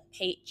artists like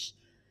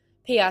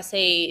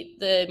PRC,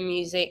 the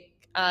music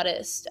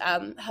artist,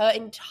 her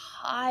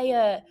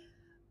entire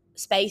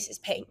space is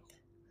pink.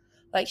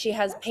 Like she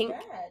has That's pink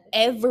rad.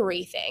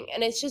 everything.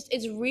 And it's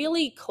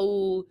really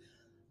cool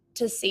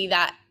to see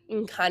that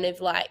in kind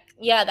of like,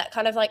 yeah, that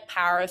kind of like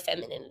power of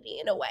femininity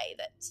in a way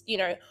that, you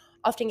know,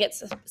 often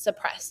gets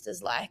suppressed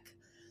as like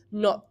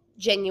not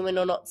genuine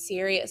or not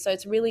serious. So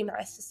it's really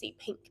nice to see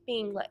pink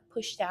being like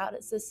pushed out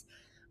as this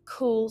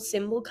cool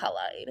symbol color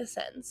in a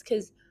sense.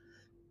 Because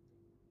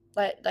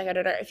like I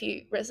don't know if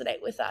you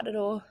resonate with that at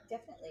all.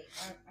 Definitely.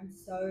 I'm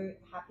so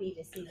happy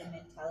to see the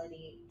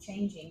mentality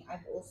changing.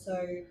 I've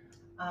also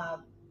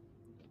um,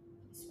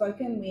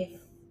 spoken with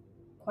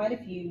quite a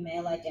few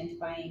male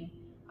identifying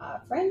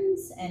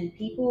friends and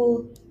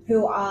people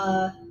who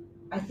are,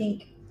 I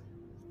think,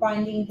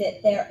 finding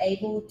that they're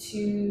able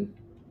to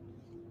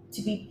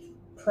be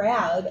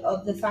proud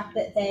of the fact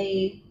that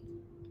they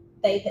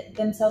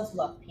themselves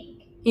love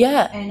pink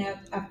Yeah. and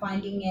are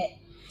finding it,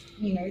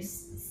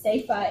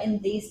 safer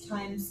in these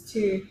times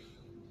to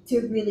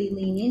really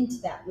lean into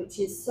that, which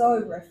is so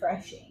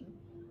refreshing.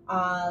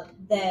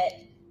 That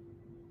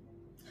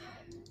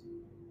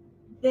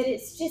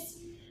it's just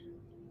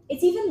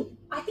it's even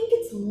I think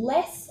it's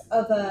less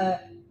of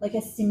a like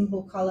a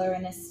symbol color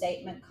and a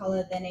statement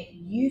color than it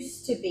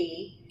used to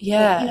be, like in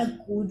Yeah. a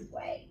good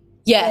way.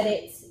 That Yeah.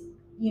 it's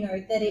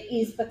that it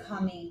is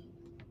becoming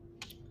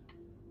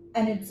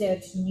an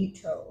observed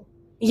neutral,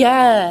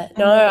 Yeah.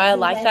 No, and that I it's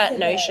like less that of a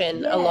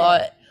notion a yeah.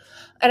 lot.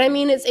 And I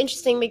mean, it's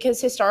interesting because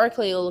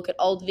historically, you'll look at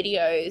old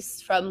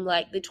videos from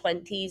like the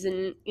 20s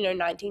and, you know,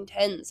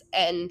 1910s,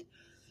 and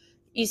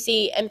you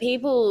see, and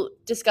people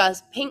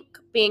discuss pink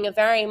being a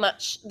very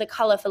much the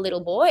color for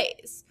little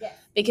boys Yes,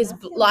 because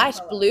masculine light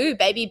color. blue,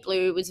 baby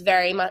blue was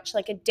very much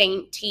like a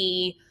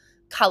dainty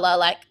color.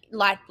 Like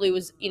light blue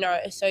was, you know,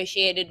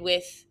 associated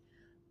with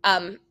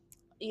um,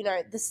 you know,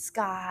 the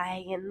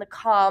sky and the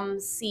calm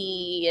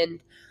sea and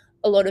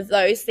a lot of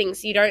those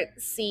things. You don't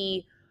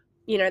see,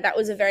 you know, that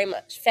was a very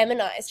much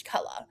feminized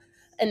color.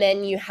 And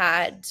then you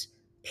had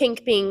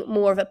pink being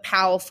more of a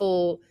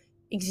powerful,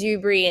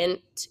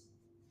 exuberant,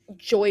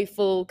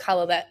 joyful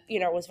color that, you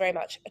know, was very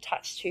much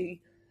attached to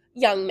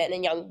young men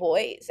and young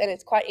boys. And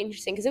it's quite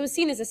interesting because it was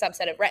seen as a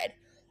subset of red.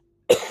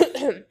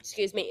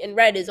 Excuse me. And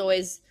red is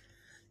always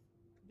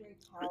Very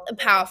a powerful.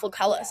 powerful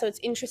color. Yeah. So it's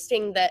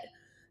interesting that,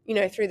 you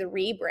know, through the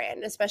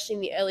rebrand, especially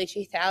in the early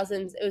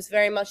 2000s, it was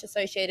very much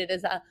associated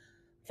as a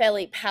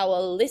fairly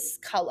powerless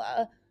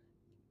color,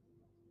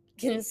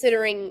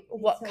 considering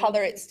what so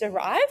color it's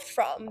derived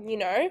from, you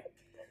know?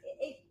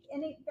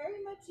 And it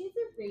very much is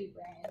a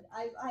rebrand.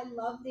 I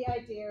love the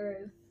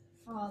idea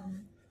of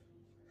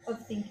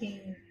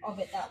thinking of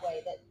it that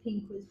way, that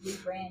pink was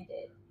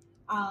rebranded.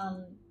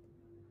 Um,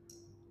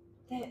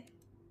 that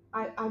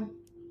I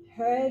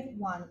heard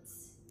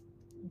once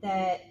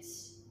that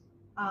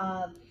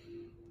uh,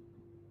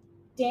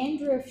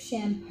 dandruff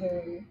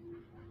shampoo,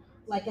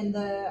 like in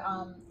the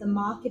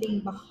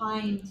marketing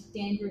behind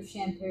dandruff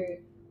shampoo,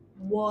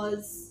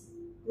 was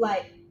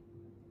like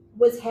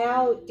was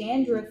how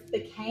dandruff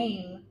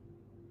became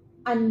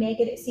a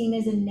negative, seen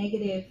as a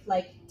negative,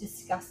 like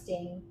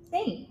disgusting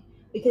thing,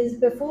 because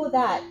before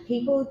that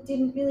people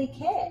didn't really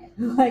care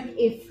like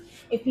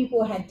if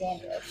people had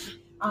dandruff,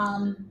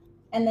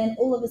 and then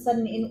all of a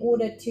sudden, in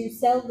order to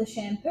sell the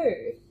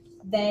shampoo,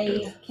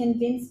 they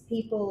convinced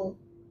people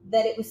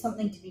that it was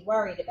something to be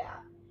worried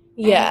about.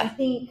 And I Yeah.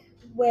 think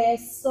we're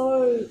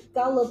so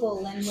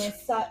gullible and we're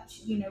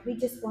such, we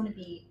just want to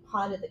be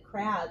part of the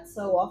crowd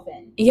so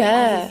often as a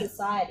Yeah.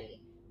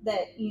 society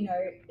that,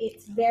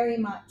 it's very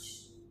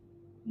much,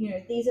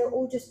 these are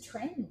all just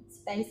trends,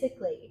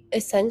 basically.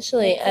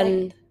 Essentially. It's like,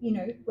 And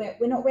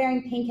we're not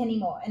wearing pink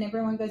anymore. And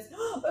everyone goes,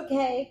 oh,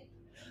 okay.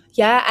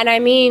 yeah. And I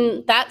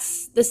mean,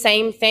 that's the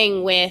same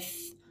thing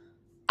with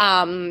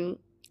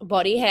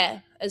body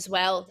hair as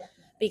well. Definitely.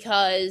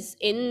 Because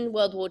in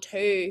World War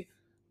II,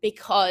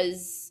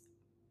 because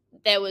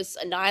there was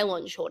a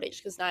nylon shortage,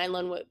 because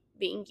nylon were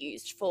being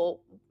used for,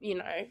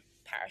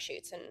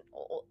 parachutes and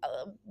all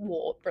other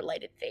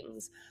war-related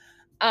things.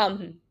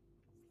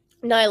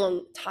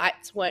 Nylon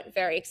tights weren't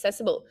very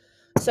accessible.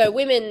 So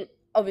women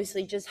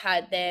obviously just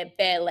had their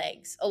bare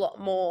legs a lot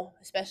more,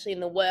 especially in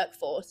the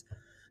workforce.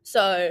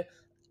 So,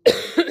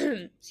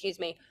 excuse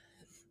me,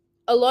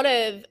 a lot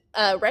of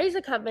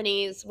razor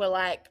companies were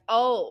like,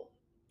 oh,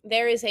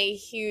 there is a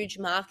huge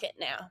market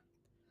now,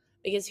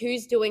 because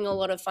who's doing a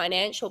lot of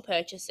financial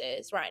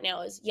purchases right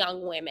now is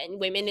young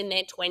women in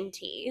their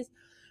 20s,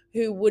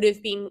 who would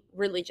have been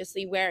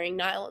religiously wearing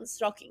nylon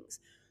stockings.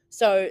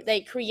 So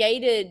they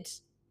created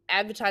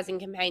advertising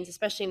campaigns,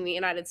 especially in the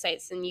United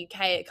States and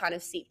UK. It kind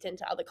of seeped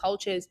into other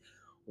cultures,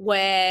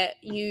 where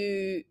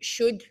you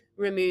should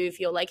remove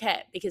your leg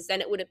hair, because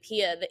then it would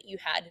appear that you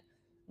had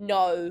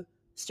no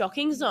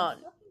stockings on,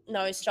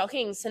 no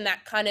stockings. And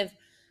that kind of,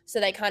 so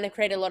they kind of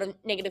created a lot of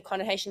negative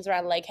connotations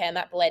around leg hair, and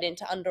that bled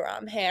into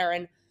underarm hair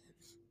and,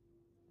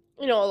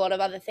 a lot of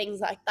other things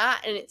like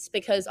that. And it's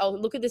because, oh,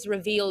 look at this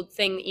revealed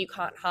thing that you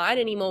can't hide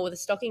anymore with a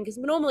stocking, because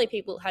normally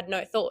people had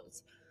no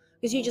thoughts,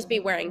 because you just be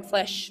wearing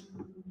flesh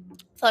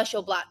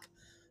or black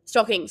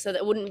stockings, so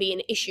that wouldn't be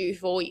an issue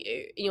for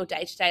you in your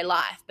day-to-day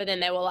life. But then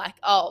they were like,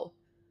 oh,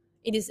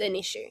 it is an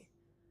issue,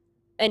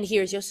 and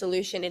here's your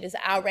solution. It is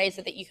our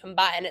razor that you can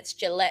buy. And it's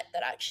Gillette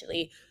that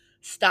actually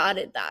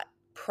started that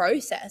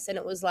process. And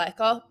it was like,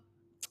 oh,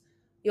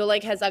 your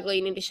leg hair's ugly,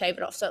 you need to shave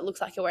it off so it looks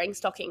like you're wearing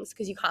stockings,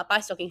 because you can't buy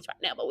stockings right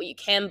now, but what you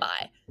can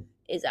buy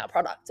is our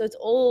product. So it's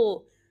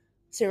all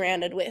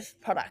surrounded with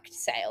product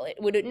sale. It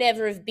would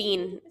never have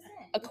been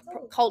a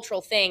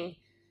cultural thing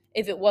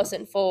if it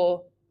wasn't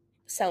for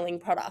selling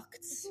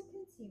products.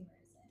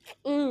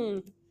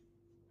 Mm.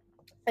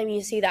 I mean,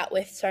 you see that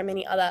with so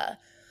many other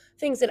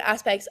things and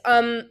aspects.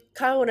 Kind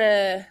of want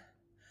to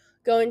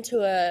go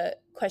into a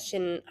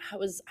question.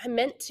 I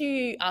meant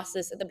to ask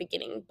this at the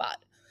beginning, but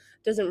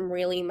it doesn't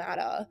really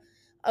matter.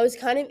 I was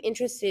kind of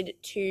interested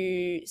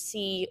to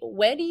see,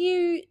 where do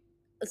you,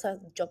 it's a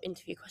job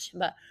interview question,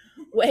 but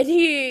where do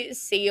you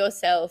see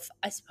yourself,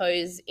 I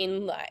suppose,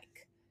 in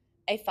like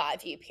a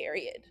 5-year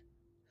period,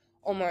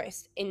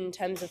 almost, in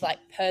terms of like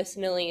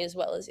personally as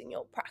well as in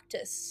your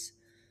practice?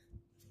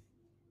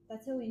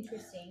 That's so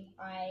interesting.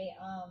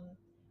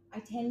 I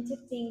tend to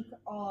think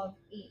of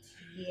each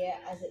year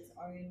as its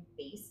own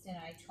beast, and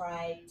I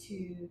try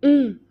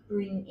to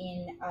bring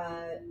in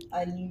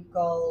a new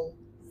goal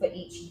for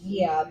each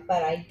year,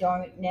 but I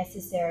don't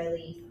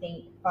necessarily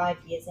think 5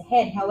 years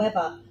ahead.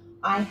 However,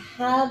 I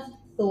have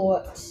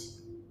thought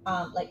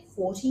like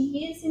 40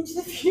 years into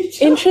the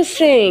future.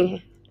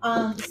 Interesting.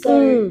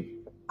 So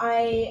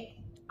I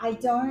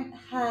don't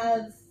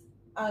have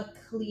a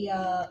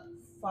clear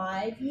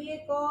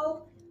 5-year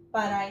goal,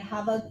 but I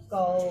have a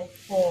goal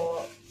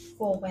for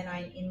when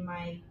I'm in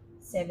my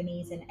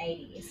 70s and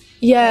 80s.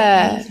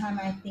 Yeah. Like anytime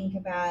I think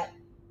about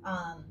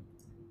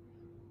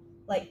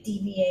like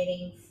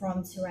deviating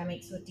from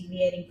ceramics or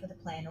deviating for the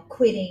plan or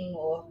quitting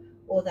or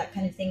that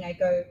kind of thing, I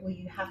go, well,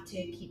 you have to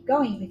keep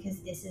going,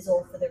 because this is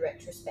all for the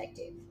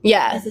retrospective.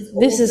 Yeah,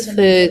 this is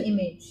for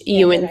image,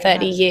 you in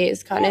 30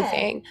 years kind of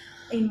thing.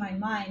 In my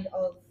mind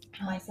of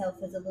myself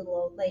as a little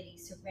old lady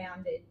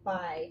surrounded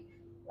by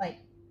like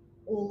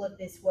all of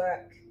this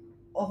work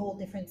of all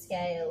different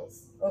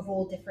scales, of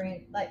all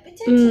different, like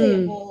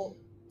potentially of all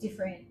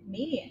different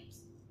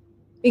mediums.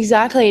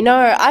 Exactly.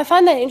 No, I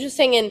find that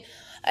interesting, and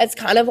it's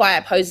kind of why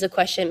I posed the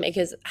question,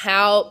 because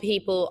how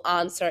people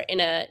answer in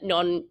a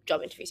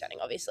non-job interview setting,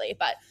 obviously,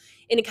 but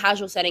in a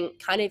casual setting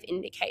kind of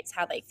indicates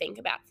how they think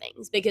about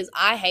things, because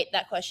I hate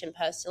that question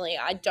personally.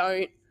 I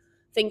don't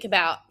think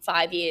about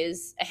 5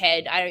 years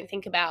ahead. I don't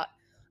think about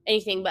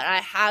anything, but I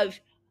have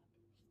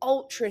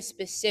ultra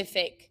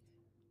specific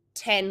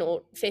 10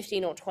 or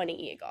 15 or 20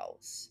 year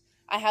goals.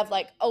 I have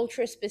like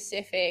ultra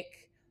specific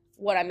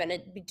what I'm going to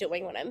be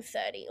doing when I'm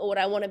 30, or what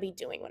I want to be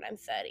doing when I'm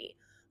 30.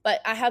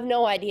 But I have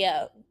no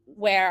idea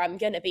where I'm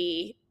going to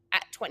be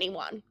at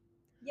 21.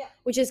 Yeah.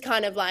 Which is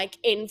kind of like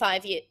in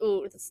 5 years,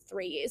 oh, it's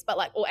 3 years, but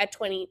like, or at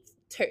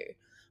 22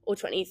 or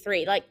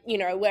 23, like,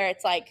 where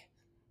it's like,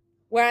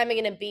 where am I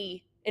going to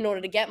be in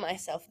order to get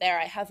myself there?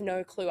 I have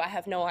no clue. I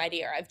have no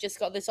idea. I've just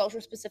got this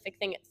ultra specific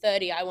thing at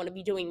 30. I want to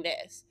be doing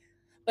this.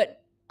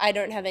 But I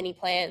don't have any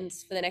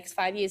plans for the next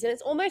 5 years. And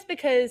it's almost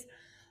because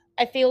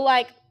I feel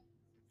like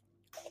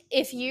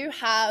if you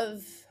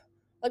have,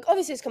 like,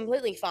 obviously it's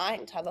completely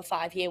fine to have a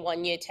 5 year,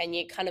 1 year, 10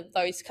 year, kind of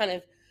those kind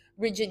of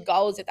rigid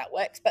goals, if that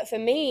works. But for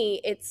me,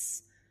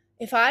 it's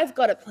if I've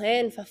got a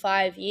plan for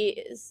 5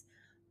 years,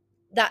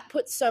 that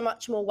puts so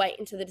much more weight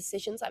into the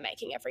decisions I'm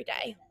making every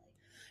day.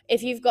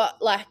 If you've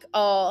got like,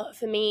 oh,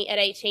 for me at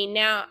 18,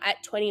 now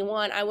at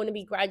 21, I want to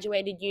be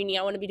graduated uni,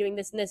 I want to be doing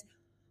this and this,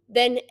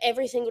 then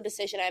every single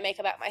decision I make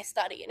about my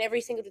study and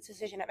every single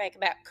decision I make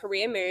about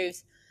career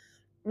moves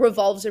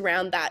revolves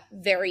around that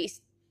very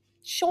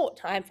short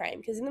time frame,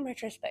 because in the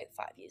retrospect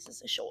 5 years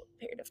is a short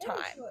period of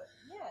time. Short,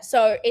 yeah.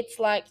 So it's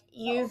like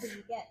the older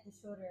you get, the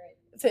shorter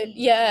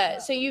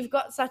it so you've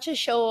got such a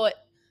short,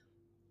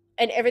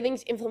 and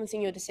everything's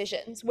influencing your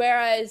decisions,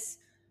 whereas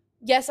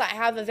yes, I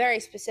have a very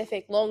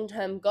specific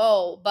long-term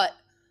goal, but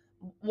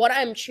what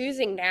I'm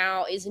choosing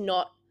now is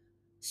not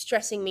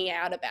stressing me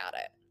out about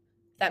it.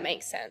 That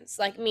makes sense.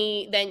 Like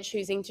me then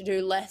choosing to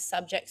do less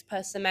subjects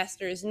per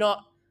semester is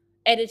not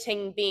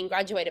editing being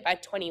graduated by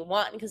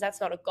 21, because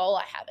that's not a goal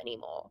I have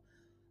anymore.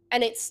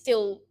 And it's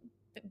still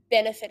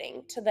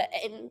benefiting to the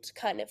end,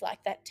 kind of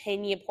like that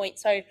 10-year point.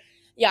 So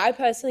yeah, I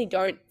personally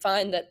don't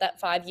find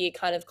that 5-year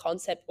kind of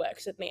concept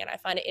works with me. And I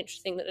find it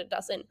interesting that it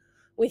doesn't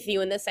with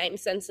you in the same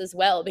sense as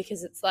well,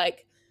 because it's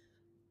like,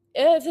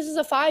 if this is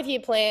a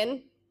 5-year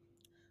plan,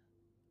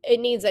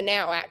 it needs a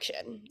now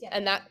action. Yeah.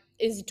 And that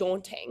is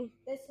daunting.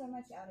 There's so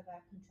much out of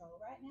our control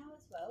right now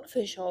as well.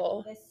 For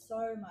sure. There's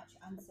so much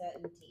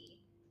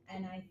uncertainty.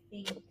 And I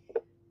think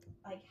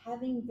like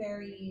having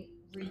very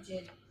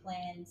rigid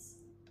plans,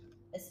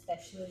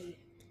 especially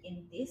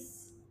in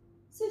this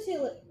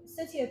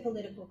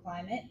socio-political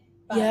climate,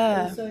 but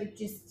also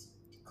just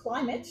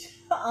climate,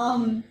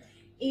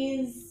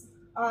 is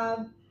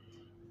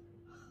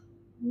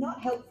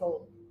not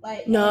helpful.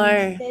 Like,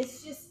 no,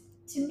 there's just,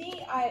 to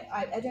me,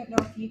 I don't know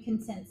if you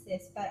can sense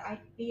this, but I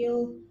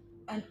feel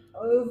an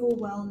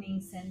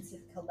overwhelming sense of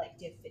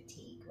collective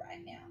fatigue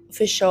right now.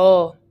 For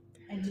sure.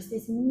 And just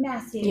this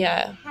massive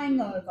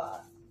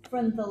hangover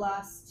from the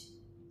last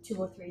 2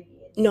 or 3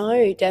 years.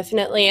 No,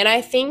 definitely. And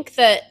I think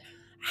that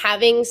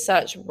having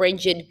such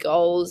rigid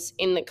goals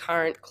in the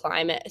current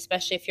climate,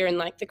 especially if you're in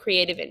like the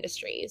creative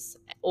industries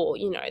or,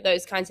 you know,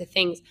 those kinds of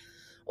things,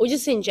 or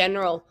just in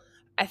general,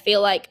 I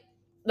feel like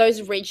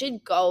those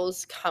rigid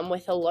goals come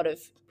with a lot of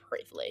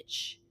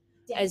privilege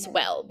as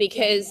well,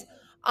 because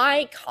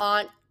I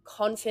can't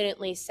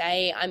confidently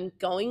say I'm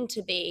going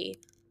to be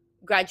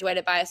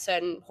graduated by a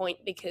certain point,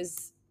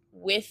 because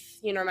with,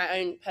 you know, my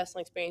own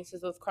personal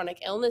experiences with chronic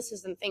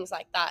illnesses and things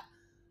like that,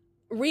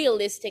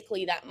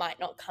 realistically that might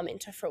not come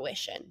into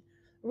fruition.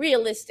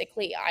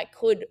 Realistically, I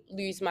could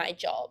lose my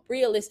job.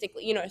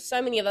 Realistically, you know,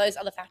 so many of those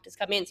other factors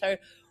come in. So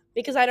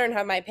because I don't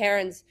have my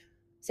parents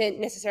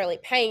necessarily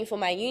paying for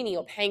my uni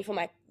or paying for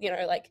my, you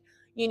know, like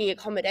uni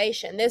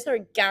accommodation, there's no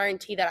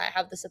guarantee that I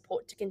have the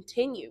support to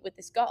continue with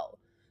this goal.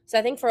 So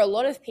I think for a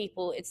lot of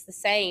people it's the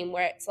same,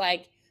 where it's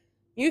like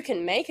you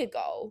can make a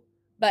goal,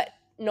 but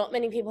not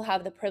many people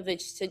have the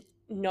privilege to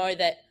know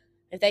that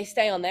if they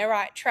stay on their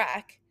right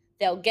track,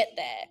 they'll get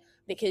there,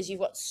 because you've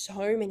got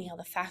so many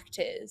other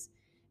factors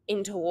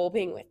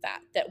interwarping with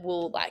that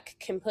will like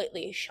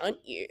completely shunt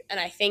you. And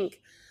I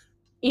think,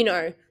 you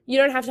know, you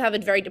don't have to have a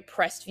very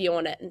depressed view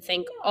on it and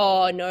think,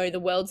 oh no, the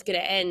world's going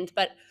to end.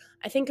 But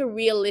I think a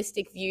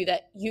realistic view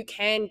that you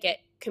can get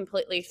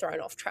completely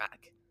thrown off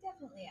track.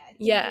 Definitely. I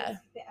think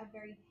it's a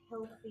very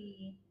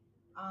healthy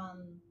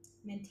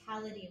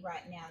mentality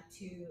right now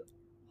to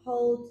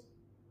hold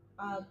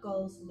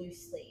goals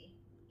loosely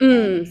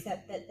and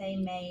accept that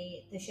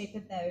the shape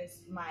of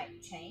those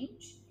might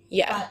change.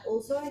 Yeah. But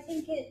also I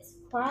think it's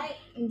quite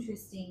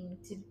interesting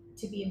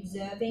to be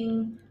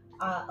observing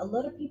a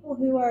lot of people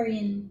who are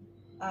in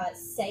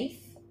safe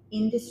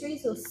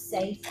industries or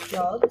safe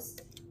jobs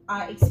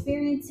are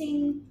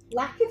experiencing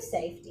lack of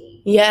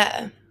safety.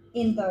 Yeah.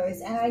 In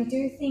those. And I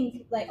do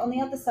think, like, on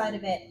the other side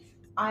of it,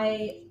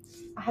 I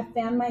have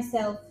found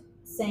myself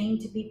saying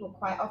to people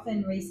quite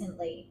often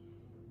recently,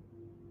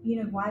 you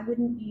know, why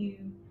wouldn't you,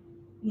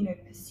 you know,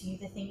 pursue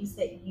the things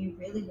that you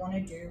really want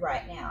to do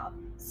right now,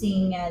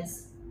 seeing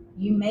as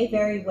you may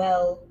very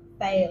well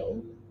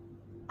fail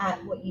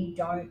at what you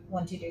don't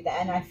want to do. That,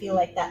 and I feel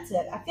like that's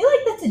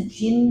a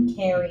Jim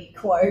Carrey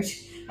quote.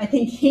 I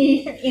think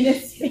he, in a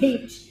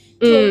speech,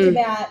 talked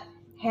about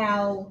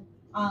how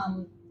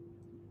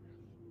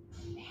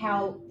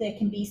there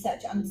can be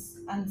such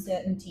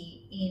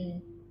uncertainty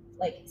in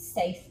like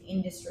safe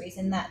industries,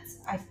 and that's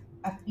I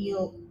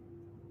feel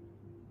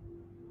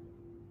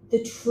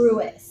the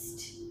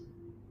truest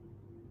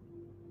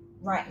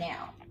right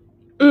now.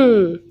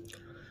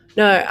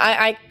 No,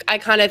 I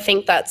kind of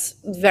think that's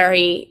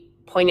very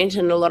poignant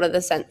in a lot of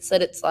the sense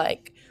that it's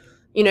like,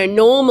 you know,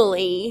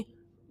 normally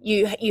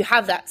you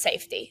have that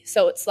safety.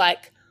 So it's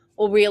like,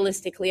 well,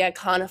 realistically, I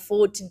can't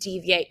afford to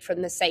deviate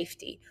from the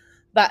safety.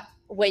 But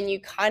when you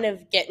kind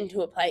of get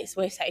into a place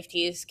where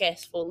safety is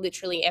scarce for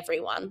literally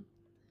everyone,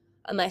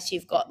 unless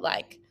you've got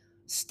like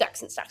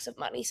stacks and stacks of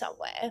money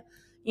somewhere,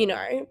 you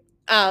know,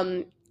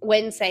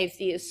 when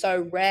safety is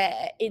so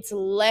rare, it's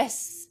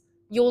less,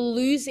 you're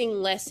losing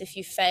less if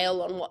you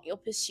fail on what you're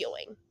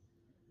pursuing.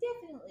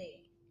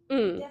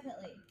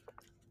 Definitely.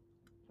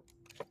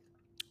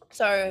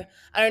 So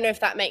I don't know if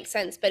that makes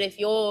sense, but if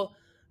you're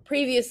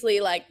previously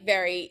like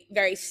very,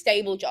 very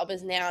stable job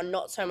is now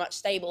not so much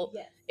stable.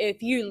 Yes.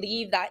 If you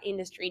leave that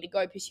industry to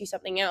go pursue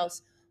something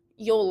else,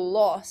 your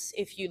loss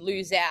if you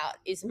lose out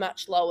is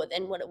much lower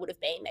than what it would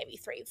have been maybe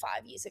 3 or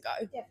 5 years ago.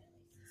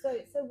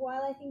 Definitely. So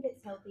while I think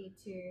it's healthy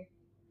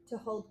to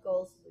hold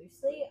goals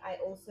loosely, I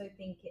also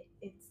think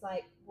it's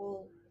like,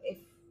 well, if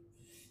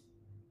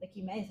like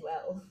you may as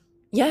well.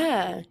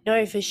 Yeah,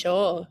 no, for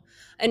sure.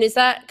 And is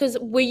that because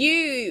were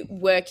you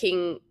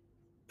working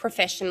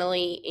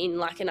professionally in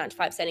like a 9 to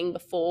 5 setting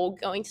before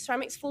going to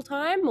ceramics full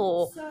time,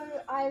 or? So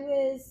I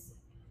was,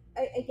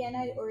 again,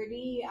 I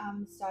already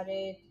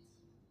started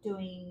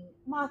doing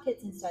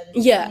markets and started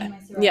selling my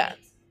ceramics. Yeah.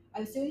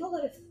 I was doing a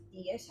lot of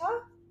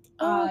theatre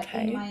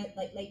Okay. in my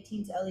like late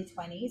teens, early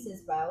 20s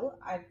as well.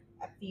 I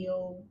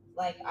feel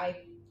like I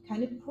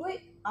kind of put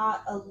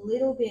art a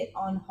little bit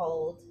on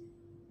hold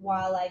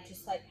while I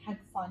just like had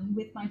fun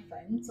with my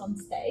friends on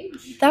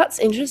stage That's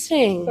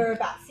interesting. for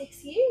about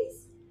 6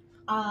 years.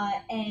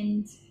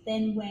 And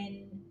then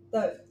when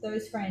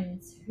those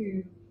friends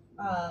who,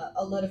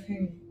 a lot of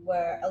whom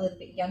were a little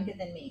bit younger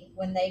than me,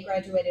 when they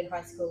graduated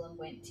high school and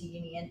went to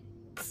uni and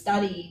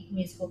studied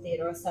musical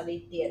theatre or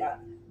studied theatre,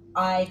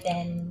 I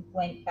then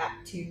went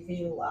back to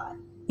visual art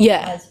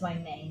as my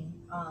main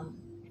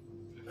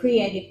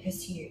creative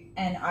pursuit.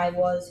 And I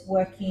was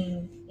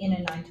working in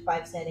a 9 to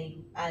 5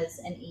 setting as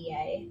an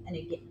EA, an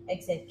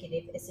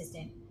executive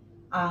assistant,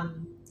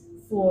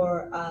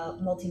 for a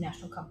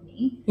multinational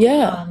company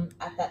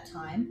at that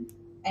time.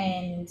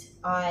 And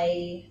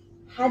I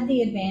had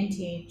the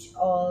advantage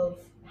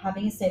of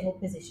having a stable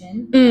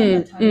position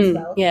at that time as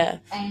well.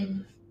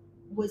 And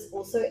was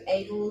also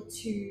able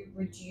to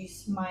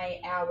reduce my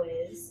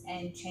hours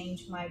and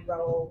change my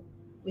role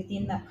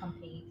within that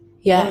company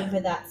over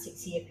that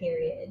 6 year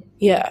period.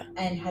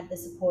 And had the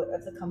support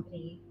of the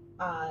company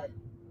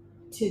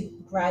to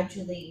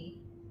gradually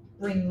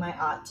bring my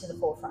art to the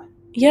forefront.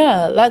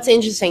 Yeah, that's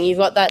interesting. You've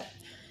got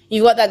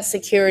that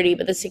security,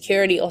 but the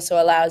security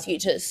also allows you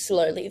to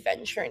slowly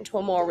venture into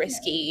a more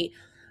risky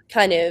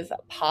kind of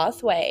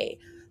pathway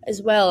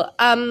as well.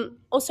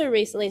 Also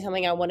recently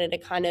something I wanted to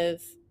kind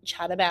of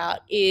chat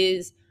about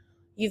is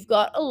you've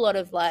got a lot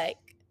of like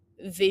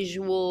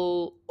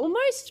visual,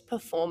 almost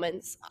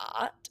performance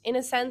art in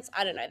a sense.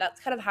 I don't know. That's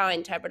kind of how I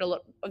interpret a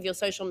lot of your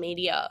social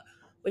media,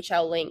 which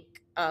I'll link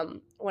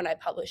when I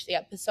publish the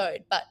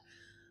episode. But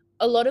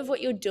a lot of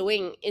what you're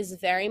doing is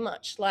very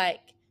much like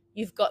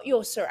you've got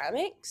your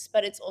ceramics,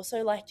 but it's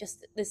also like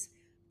just this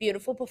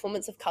beautiful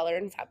performance of color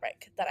and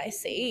fabric that I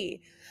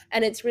see.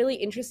 And it's really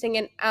interesting.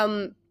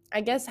 And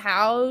I guess,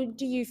 how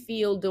do you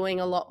feel doing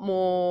a lot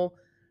more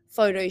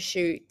photo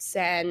shoots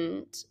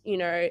and,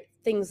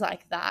 things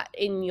like that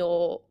in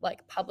your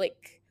like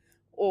public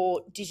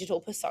or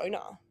digital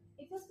persona?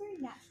 It feels very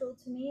natural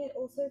to me. It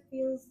also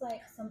feels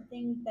like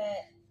something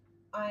that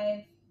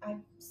I've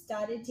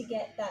started to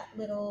get that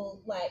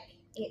little like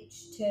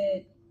itch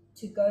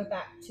to go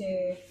back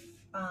to,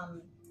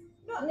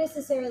 not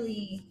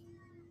necessarily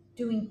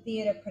doing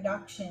theatre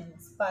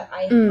productions, but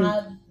I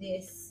have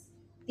this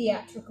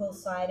theatrical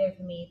side of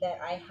me that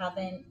I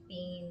haven't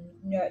been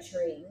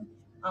nurturing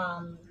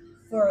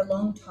for a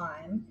long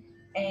time.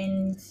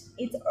 And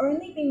it's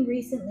only been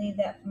recently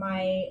that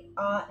my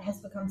art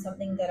has become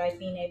something that I've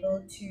been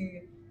able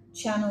to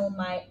channel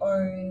my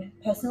own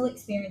personal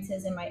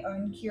experiences and my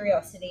own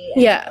curiosity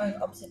and my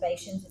own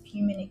observations of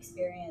human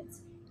experience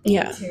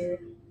into.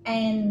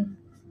 And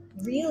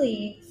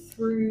really,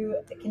 through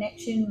the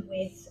connection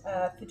with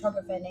a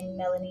photographer named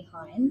Melanie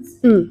Hines,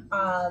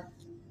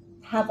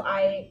 have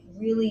I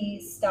really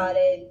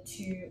started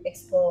to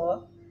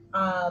explore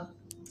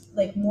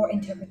like more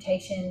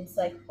interpretations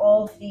like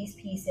of these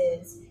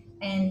pieces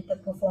and the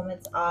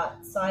performance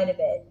art side of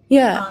it.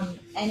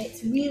 And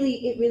it really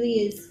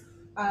is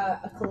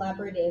a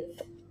collaborative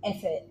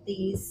effort.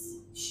 These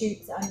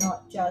shoots are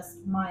not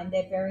just mine;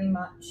 they're very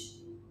much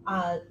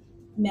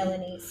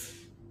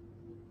Melanie's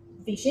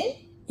vision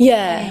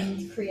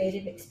and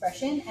creative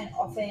expression. And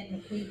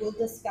often we will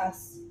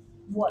discuss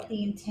what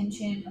the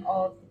intention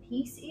of the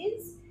piece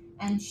is,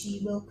 and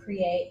she will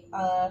create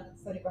a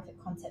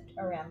photographic concept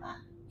around that.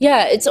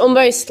 Yeah, it's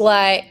almost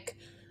like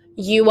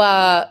you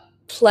are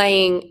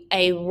playing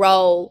a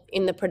role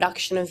in the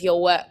production of your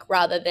work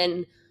rather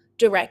than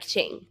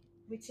directing.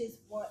 Which is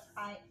what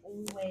I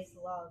always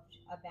loved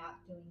about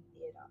doing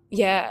theatre.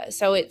 Yeah,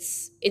 so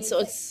it's like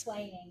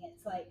playing.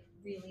 It's like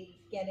really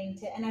getting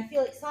to, and I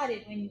feel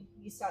excited when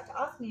you start to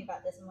ask me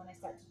about this and when I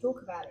start to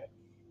talk about it,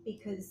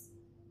 because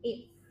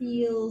it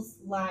feels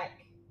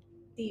like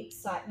the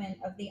excitement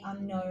of the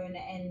unknown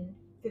and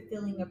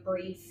fulfilling a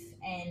brief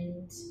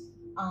and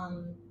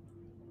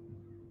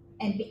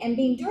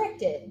being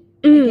directed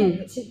again,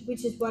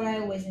 which is what I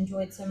always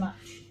enjoyed so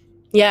much.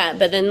 Yeah,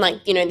 but then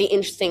like, the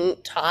interesting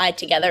tie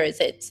together is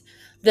it's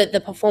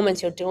the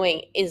performance you're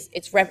doing is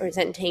it's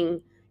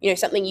representing,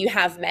 something you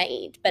have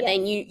made, but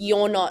then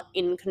you're not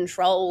in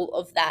control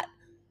of that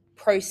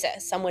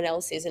process. Someone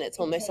else is, and it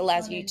almost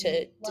allows you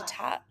to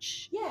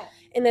detach.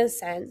 In a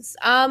sense.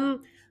 Kind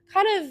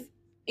of,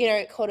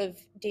 kind of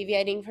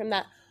deviating from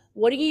that.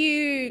 What are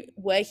you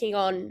working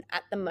on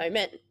at the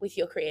moment with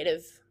your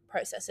creative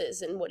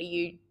processes, and what are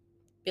you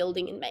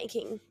building and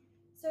making?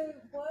 So,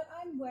 what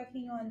I'm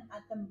working on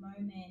at the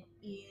moment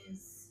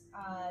is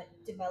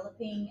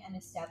developing and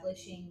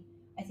establishing,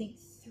 I think,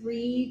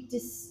 three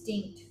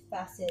distinct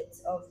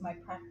facets of my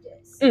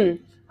practice.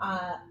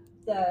 Uh,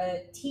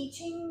 the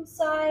teaching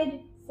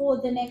side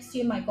for the next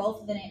year, my goal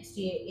for the next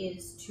year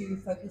is to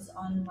focus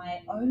on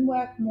my own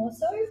work more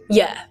so.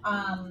 Yeah.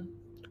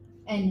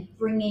 And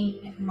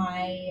bringing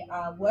my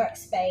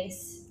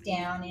workspace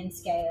down in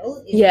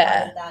scale is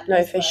part of that. No,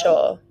 as for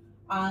well.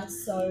 sure.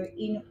 So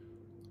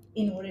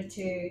in order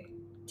to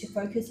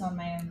focus on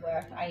my own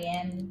work, I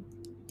am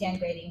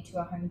downgrading to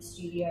a home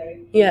studio.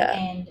 Yeah.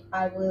 And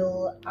I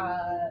will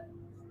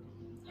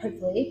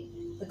hopefully,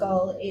 the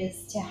goal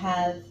is to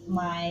have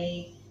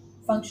my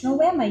functional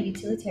wear, my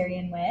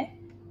utilitarian wear,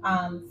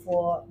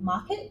 for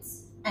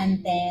markets,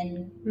 and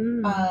then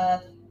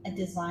a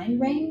design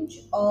range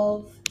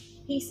of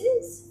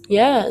pieces.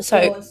 Yeah,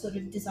 so for sort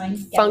of design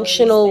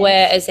functional gallery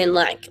wear space. as in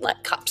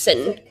like cups and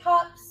So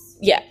cups,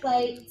 yeah.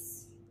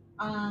 plates,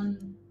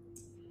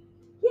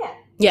 yeah.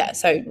 Yeah,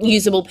 so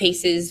usable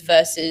pieces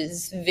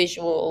versus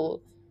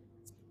visual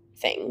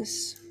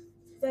things.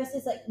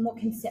 Versus like more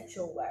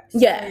conceptual work.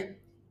 Yeah.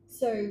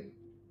 So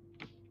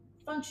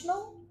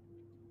functional,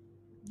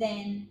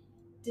 then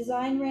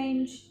design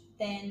range,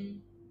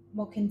 then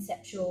more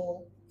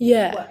conceptual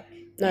work.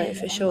 No, and,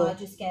 for and sure.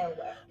 larger scale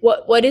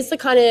work. What is the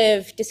kind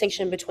of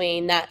distinction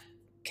between that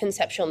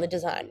conceptual and the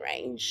design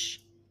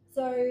range?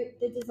 So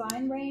the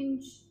design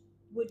range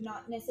would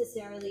not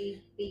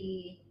necessarily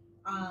be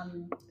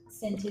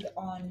centered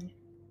on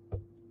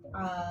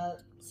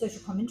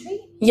social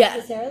commentary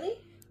necessarily.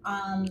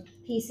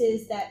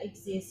 Pieces that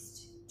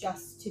exist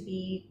just to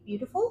be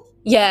beautiful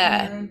in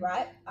their own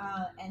right,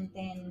 and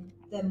then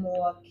the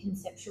more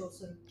conceptual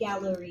sort of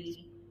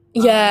gallery.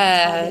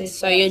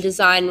 So your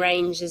design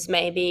range is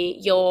maybe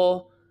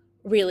your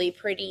really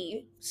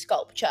pretty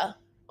sculpture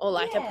or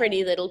like a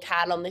pretty little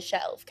cat on the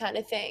shelf kind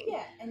of thing.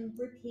 Yeah, and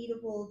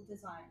repeatable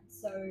designs.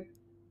 So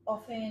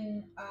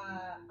often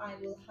I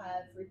will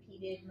have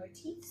repeated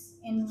motifs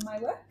in my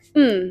work.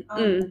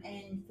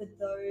 And for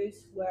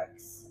those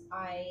works,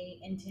 I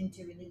intend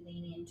to really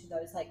lean into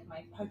those, like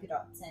my polka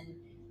dots, and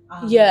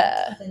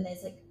then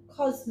there's like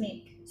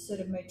cosmic sort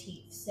of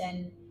motifs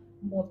and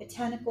more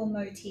botanical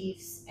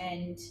motifs,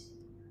 and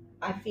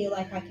I feel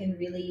like I can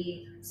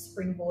really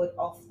springboard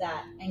off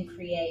that and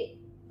create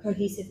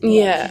cohesive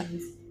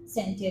collections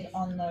centered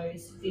on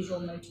those visual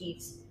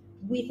motifs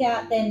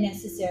without then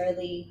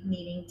necessarily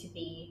needing to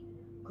be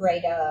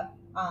greater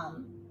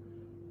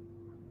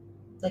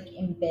like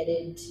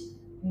embedded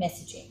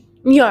messaging.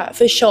 Yeah,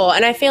 for sure.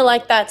 And I feel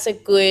like that's a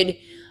good,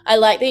 I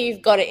like that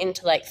you've got it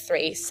into like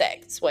three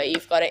sects where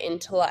you've got it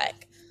into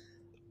like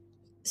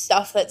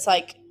stuff that's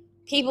like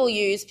people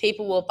use,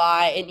 people will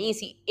buy, an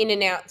easy in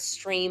and out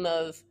stream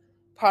of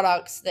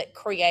products that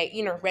create,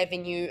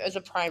 revenue as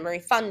a primary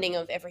funding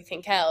of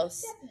everything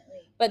else. Definitely.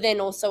 But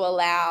then also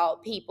allow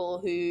people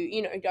who,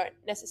 don't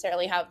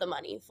necessarily have the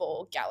money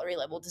for gallery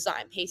level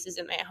design pieces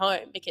in their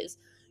home, because,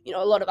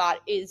 a lot of art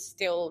is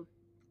still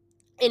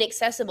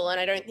inaccessible. And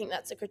I don't think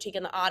that's a critique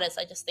on the artist.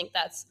 I just think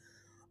that's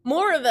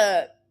more of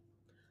a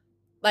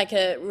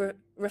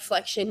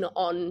reflection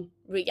on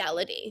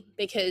reality,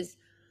 because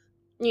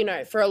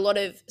for a lot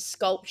of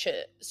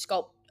sculptors,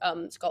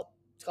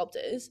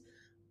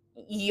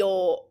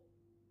 your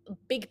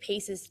big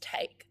pieces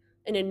take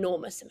an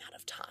enormous amount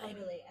of time.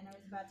 Totally. And I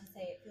was about to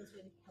say, it feels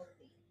really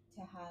healthy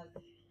to have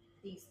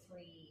these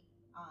three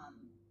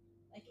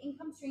like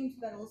income streams,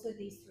 but also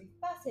these three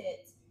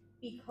facets,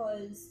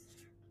 because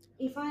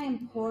if I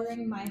am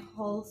pouring my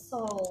whole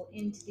soul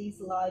into these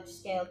large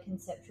scale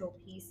conceptual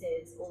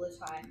pieces all the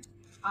time,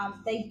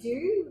 they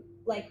do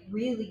like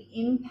really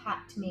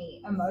impact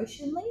me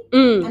emotionally.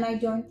 And I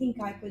don't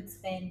think I could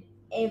spend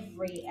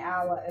every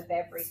hour of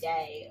every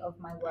day of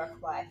my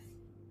work life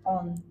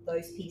on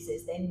those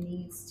pieces. There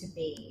needs to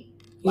be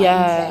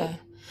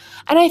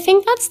and I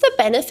think that's the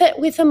benefit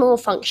with a more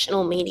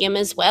functional medium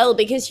as well,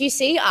 because you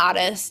see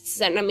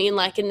artists, and I mean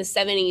like in the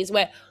 70s,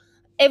 where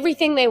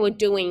everything they were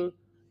doing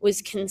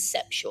was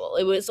conceptual.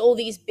 It was all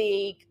these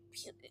big,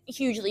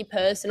 hugely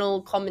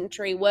personal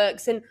commentary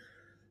works, and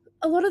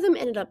a lot of them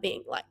ended up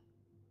being like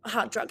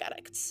hard drug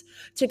addicts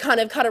to kind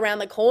of cut around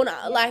the corner,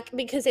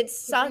 because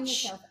it's to bring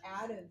yourself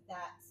out of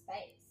that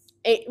space.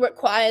 It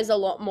requires a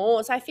lot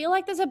more. So I feel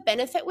like there's a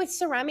benefit with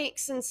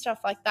ceramics and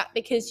stuff like that,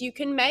 because you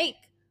can make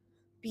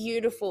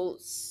beautiful,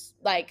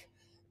 like,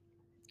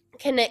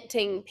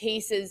 connecting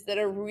pieces that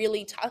are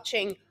really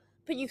touching,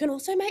 but you can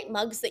also make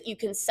mugs that you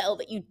can sell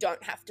that you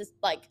don't have to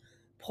like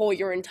pour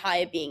your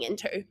entire being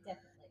into. Definitely.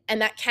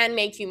 And that can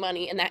make you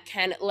money, and that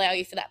can allow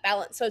you for that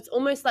balance. So it's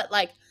almost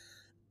like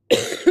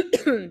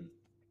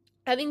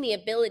having the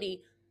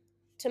ability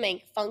to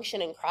make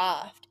function and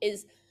craft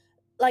is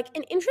like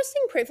an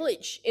interesting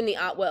privilege in the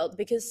art world,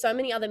 because so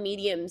many other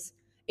mediums,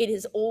 it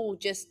is all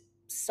just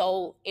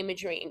sole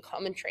imagery and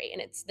commentary,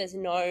 and there's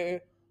no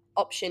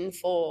option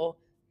for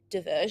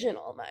diversion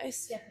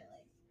almost. Definitely.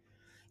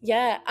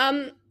 Yeah.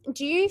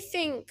 Do you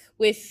think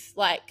with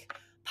like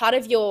part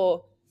of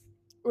your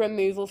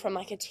removal from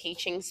like a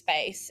teaching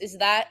space is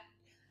that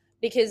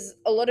because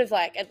a lot of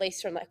like at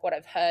least from like what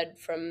I've heard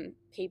from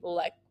people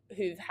like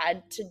who've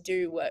had to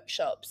do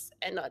workshops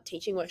and are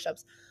teaching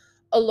workshops,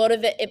 a lot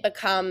of it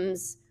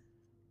becomes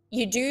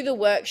you do the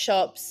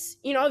workshops,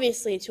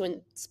 obviously to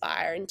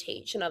inspire and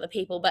teach and other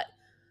people, but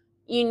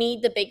you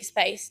need the big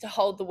space to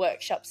hold the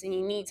workshops and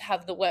you need to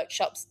have the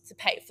workshops to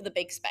pay for the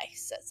big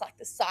space. So it's like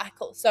the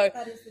cycle. So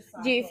That is the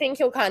cycle. do you think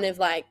you're kind of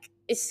like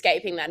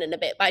escaping that in a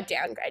bit by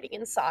downgrading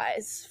in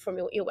size from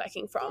what you're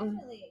working from?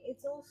 Definitely.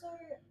 It's also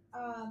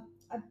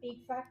a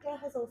big factor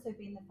has also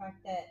been the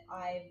fact that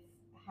I've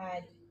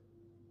had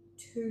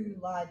two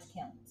large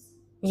kilns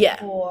Yeah.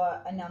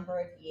 for a number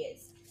of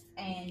years,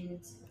 and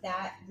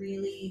that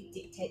really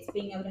dictates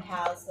being able to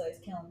house those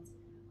kilns.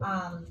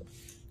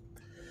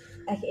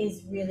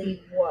 Is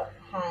really what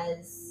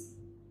has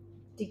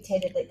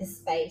dictated like the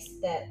space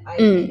that I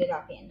ended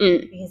up in,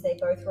 because they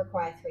both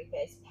require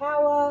three-phase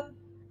power,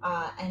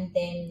 and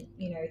then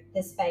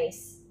the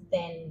space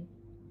then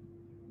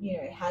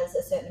has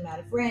a certain amount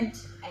of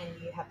rent,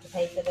 and you have to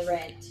pay for the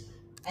rent,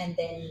 and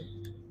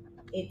then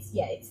it's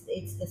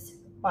the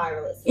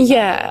spiral. It's the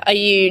Yeah. Are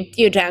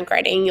you're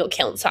downgrading your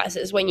kiln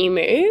sizes when you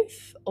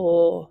move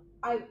or?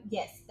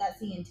 Yes, that's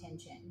the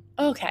intention.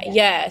 Okay.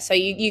 Yeah. So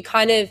you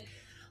kind of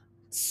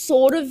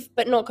sort of,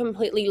 but not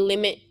completely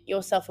limit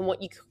yourself and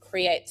what you could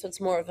create. So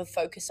it's more of a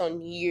focus on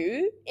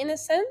you in a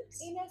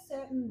sense. In a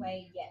certain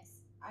way,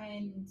 yes.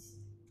 And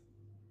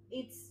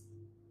it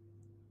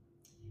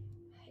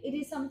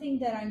is something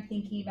that I'm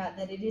thinking about,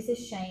 that it is a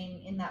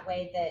shame in that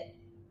way that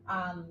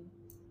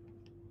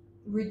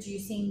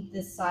reducing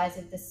the size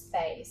of the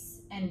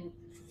space and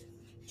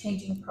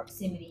changing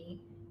proximity,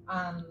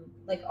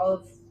 like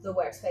of the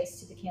workspace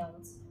to the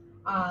kilns,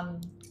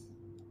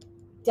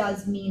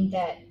 does mean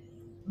that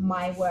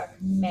my work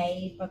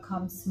may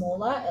become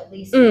smaller, at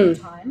least for a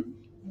time,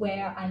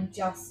 where I'm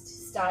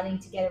just starting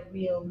to get a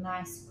real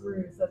nice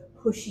groove of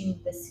pushing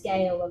the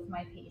scale of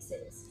my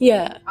pieces.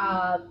 Yeah.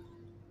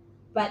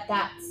 But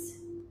that's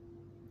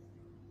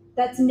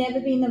never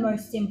been the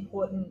most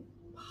important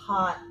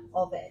part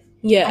of it.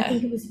 Yeah. I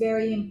think it was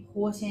very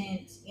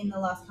important in the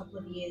last couple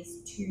of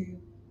years to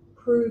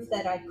prove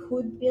that I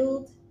could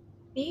build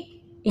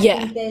big. Yeah.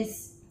 I think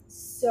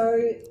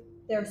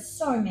there are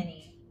so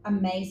many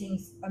amazing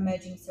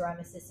emerging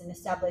ceramicists and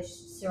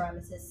established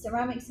ceramicists.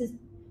 Ceramics has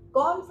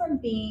gone from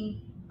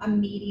being a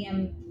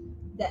medium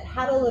that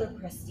had a lot of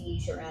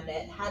prestige around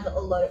it, had a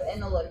lot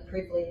of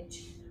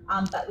privilege,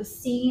 but was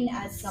seen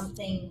as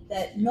something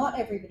that not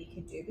everybody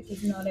could do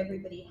because not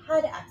everybody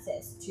had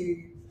access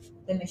to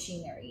the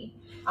machinery.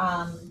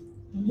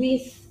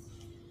 With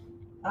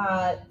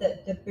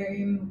the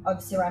boom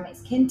of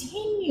ceramics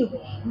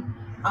continuing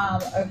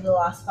over the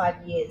last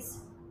 5 years,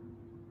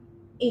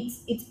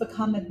 it's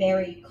become a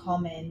very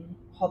common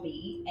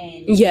hobby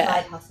and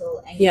side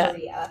hustle and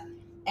career,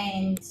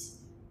 and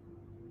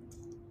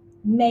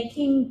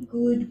making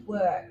good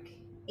work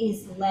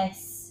is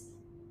less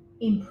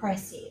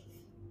impressive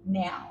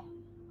now.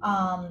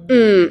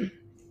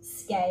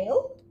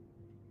 Scale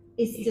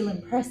is still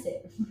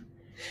impressive.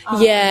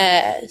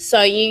 Yeah.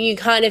 So you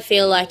kind of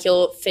feel like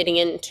you're fitting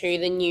into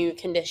the new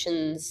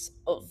conditions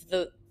of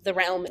the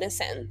realm in a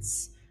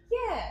sense.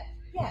 Yeah,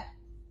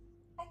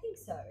 I think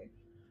so.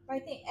 I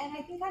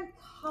think I'm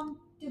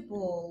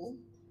comfortable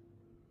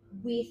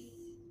with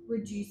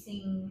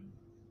reducing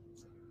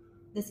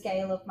the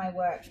scale of my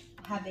work,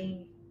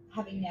 having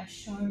now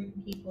shown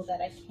people that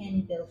I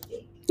can build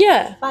big.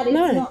 Yeah. But it's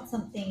not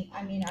something.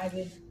 I mean, I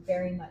would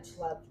very much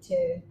love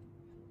to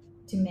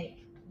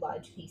make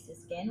large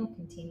pieces again, or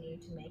continue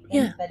to make them.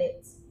 Yeah. But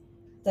it's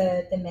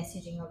the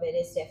messaging of it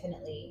is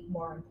definitely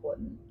more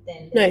important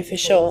than No, for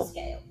sure.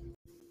 Scale.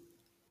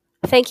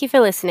 Thank you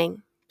for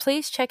listening.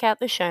 Please check out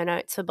the show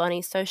notes for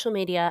Bonnie's social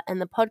media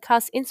and the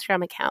podcast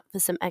Instagram account for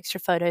some extra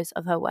photos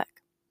of her work.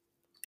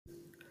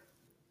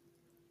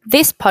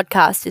 This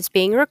podcast is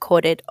being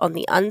recorded on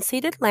the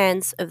unceded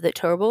lands of the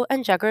Turrbal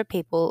and Jagera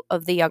people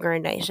of the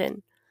Yagara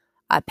Nation.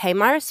 I pay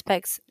my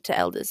respects to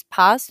elders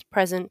past,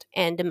 present,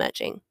 and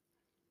emerging.